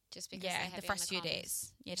just because they're heavy the first few comms.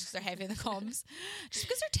 days. Yeah, just because they're heavy in the comms. Just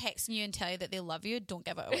because they're texting you and telling you that they love you, don't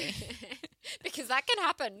give it away. Because that can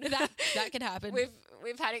happen. that can happen.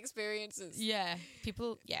 We've had experiences. Yeah,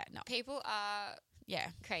 people. Yeah, no. People are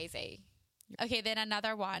crazy. Okay, then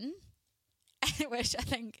another one, which I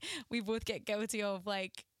think we both get guilty of,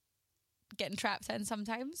 like getting trapped in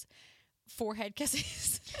sometimes. Forehead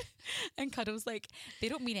kisses and cuddles. Like they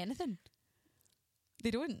don't mean anything.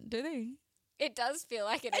 They don't, do they? It does feel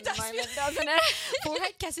like it in the moment, doesn't it?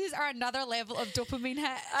 Forehead kisses are another level of dopamine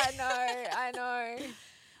hit. I know.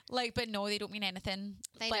 Like, but no, they don't mean anything.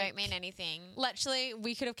 They like, don't mean anything. Literally,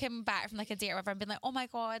 we could have come back from like a date or whatever and been like, oh my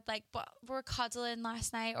God, like, but we were cuddling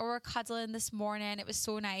last night or we were cuddling this morning. It was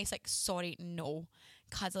so nice. Like, sorry, no.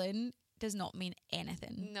 Cuddling does not mean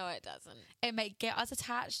anything. No, it doesn't. It might get us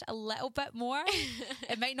attached a little bit more.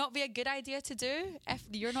 It might not be a good idea to do if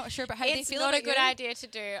you're not sure about how they feel. It's not a good idea to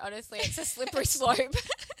do, honestly. It's a slippery slope.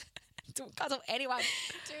 Don't cuddle anyone.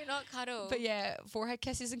 Do not cuddle. But yeah, forehead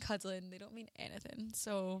kisses and cuddling, they don't mean anything.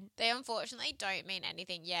 So they unfortunately don't mean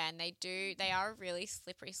anything. Yeah, and they are a really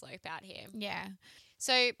slippery slope out here. Yeah.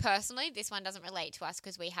 So personally, this one doesn't relate to us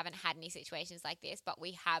because we haven't had any situations like this, but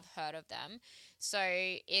we have heard of them. So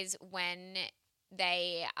is when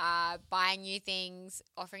they are buying you things,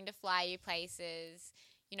 offering to fly you places,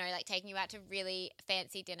 you know, like taking you out to really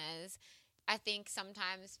fancy dinners. I think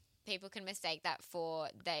sometimes people can mistake that for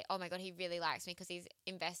oh my God, he really likes me because he's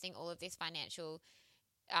investing all of this financial,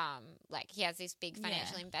 like he has this big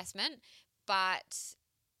financial investment. But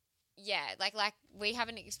yeah, like we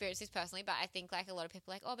haven't experienced this personally, but I think like a lot of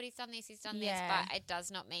people are like, oh, but he's done this, but it does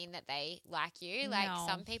not mean that they like you. Like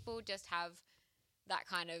some people just have that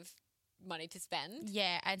kind of money to spend.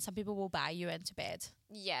 Yeah, and some people will buy you into bed.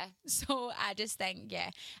 Yeah. So I just think,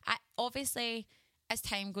 obviously as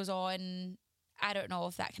time goes on, I don't know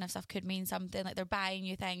if that kind of stuff could mean something, like they're buying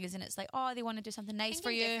you things and it's like, oh, they want to do something nice for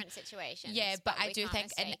you. Different situations. Yeah, but I do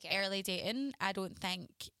think in early dating, I don't think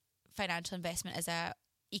financial investment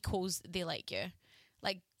equals they like you.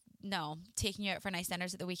 Like, no, taking you out for nice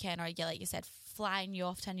dinners at the weekend, or like you said, flying you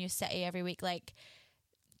off to a new city every week, like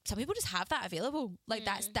some people just have that available. Like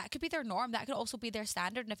that could be their norm. That could also be their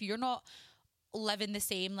standard. And if you're not living the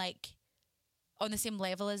same, like on the same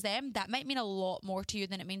level as them, that might mean a lot more to you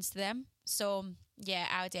than it means to them. So yeah,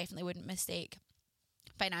 I definitely wouldn't mistake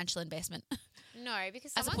financial investment. No,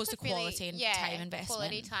 because As someone opposed to could really- quality and yeah, time investment.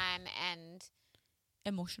 quality time and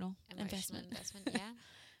Emotional emotional investment. Yeah.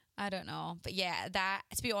 I don't know. But yeah, that,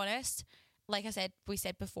 to be honest, like I said, we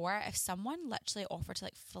said before, if someone literally offered to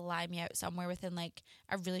like fly me out somewhere within like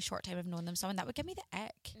a really short time of knowing them, someone that would give me the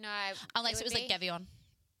ick. No, Unless it was would like Givey on.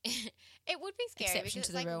 it would be scary Exception because to it's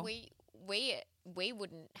the like rule. we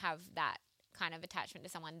wouldn't have that kind of attachment to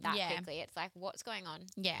someone that Yeah. quickly. It's like, what's going on?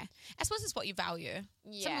 Yeah. I suppose it's what you value. Some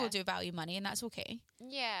Yeah. people do value money and that's okay.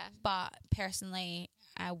 Yeah. But personally,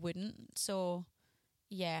 I wouldn't. So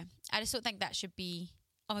yeah, I just don't think that should be,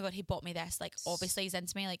 oh my God, he bought me this. Like, obviously he's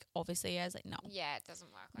into me. Like, obviously he is. Like, no. Yeah, it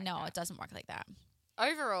doesn't work like No, that. it doesn't work like that.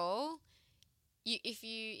 Overall, if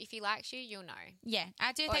he likes you, you'll know. Yeah,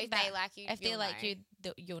 I do Or think if that they like you, if they you'll like know.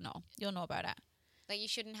 you, you'll know. You'll know about it. Like, you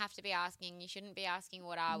shouldn't have to be asking. You shouldn't be asking,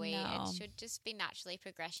 what are we? No. It should just be naturally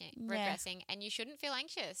progressing, Yeah. and you shouldn't feel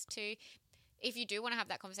anxious to. If you do want to have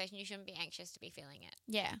that conversation, you shouldn't be anxious to be feeling it,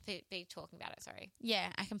 Yeah. be talking about it. Sorry.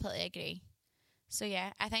 Yeah, I completely agree. So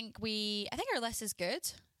yeah, I think our list is good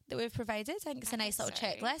that we've provided. I think it's a I nice think little so.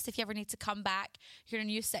 checklist. If you ever need to come back, you're in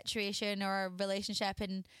a new situation or a relationship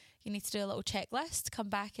and you need to do a little checklist, come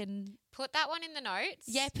back and Put that one in the notes.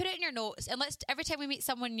 yeah, put it in your notes. And let's every time we meet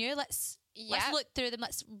someone new, let's Yeah. look through them.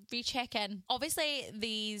 Let's recheck in. Obviously,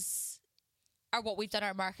 these are what we've done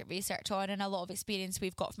our market research on and a lot of experience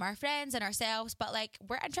we've got from our friends and ourselves. But like,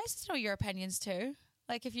 we're interested to know your opinions too.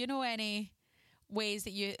 Like, if you know any ways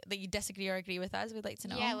that you disagree or agree with us, we'd like to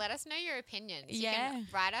know. Yeah, let us know your opinions. You Yeah. can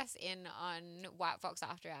write us in on White Fox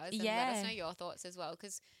After Hours and let Yeah. us know your thoughts as well,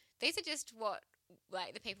 because these are just what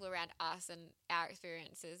like the people around us and our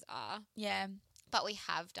experiences are. Yeah. But we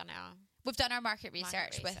have done our We've done our market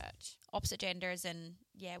market research with opposite genders and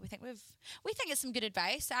yeah, we think it's some good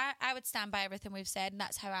advice. I would stand by everything we've said and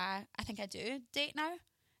that's how I think I do date now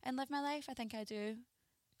and live my life. I think I do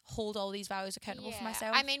hold all these values accountable for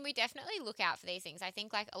myself. I mean, we definitely look out for these things. I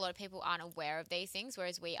think like a lot of people aren't aware of these things,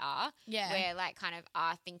 whereas we are. Yeah. We're like kind of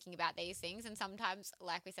are thinking about these things, and sometimes,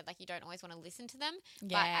 like we said, like you don't always want to listen to them.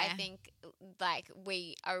 Yeah. But I think like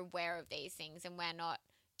we are aware of these things, and we're not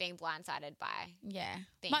being blindsided by. Yeah.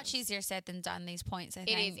 things. Much easier said than done, these points, I It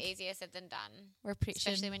think. is easier said than done, We're preaching.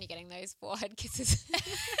 especially when you're getting those forehead kisses.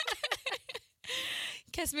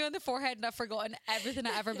 Kiss me on the forehead and I've forgotten everything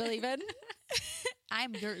I ever believe in.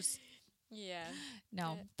 I'm yours. Yeah.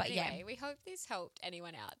 No, but anyway, yeah. we hope this helped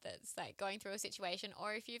anyone out that's like going through a situation,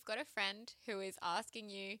 or if you've got a friend who is asking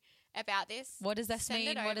you about this. What does this send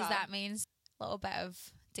it mean? What does over. that mean? A little bit of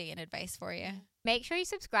dating advice for you. Make sure you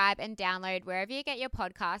subscribe and download wherever you get your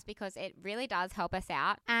podcast, because it really does help us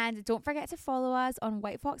out. And don't forget to follow us on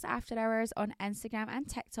White Fox After Hours on Instagram and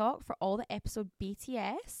TikTok for all the episode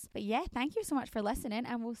BTS. But yeah, thank you so much for listening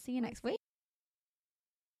and we'll see you next week.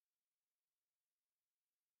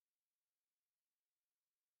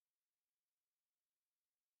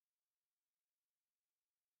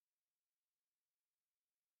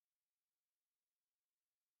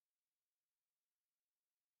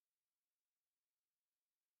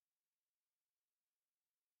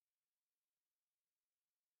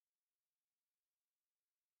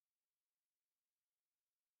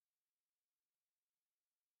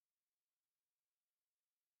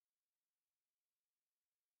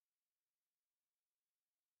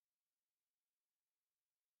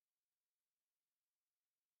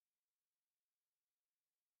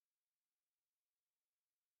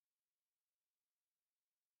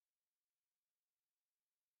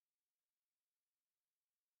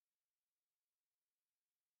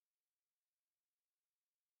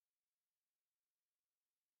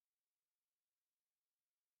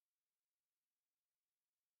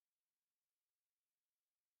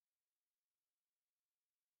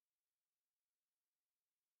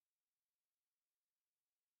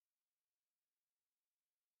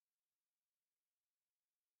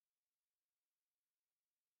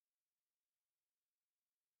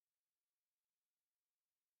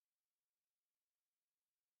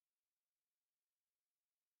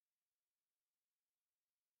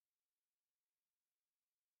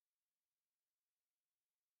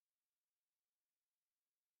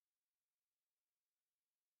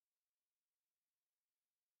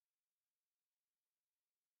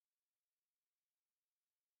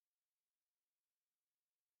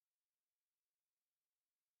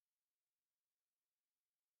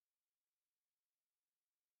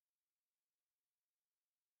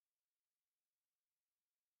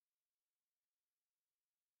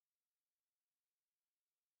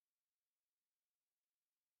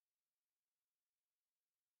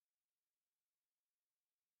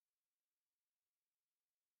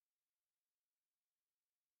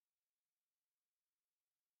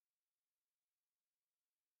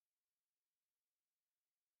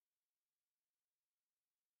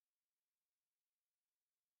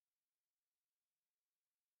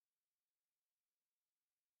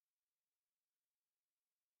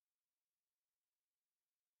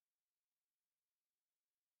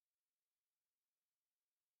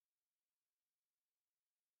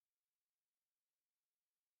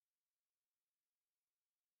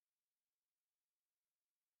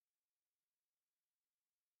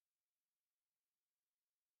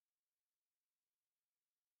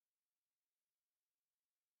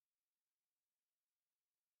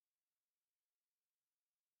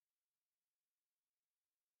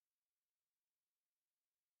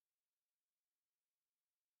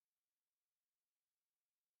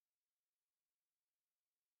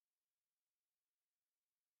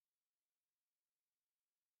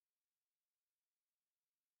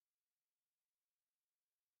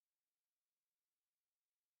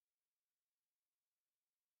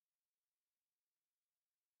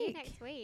 See you next week.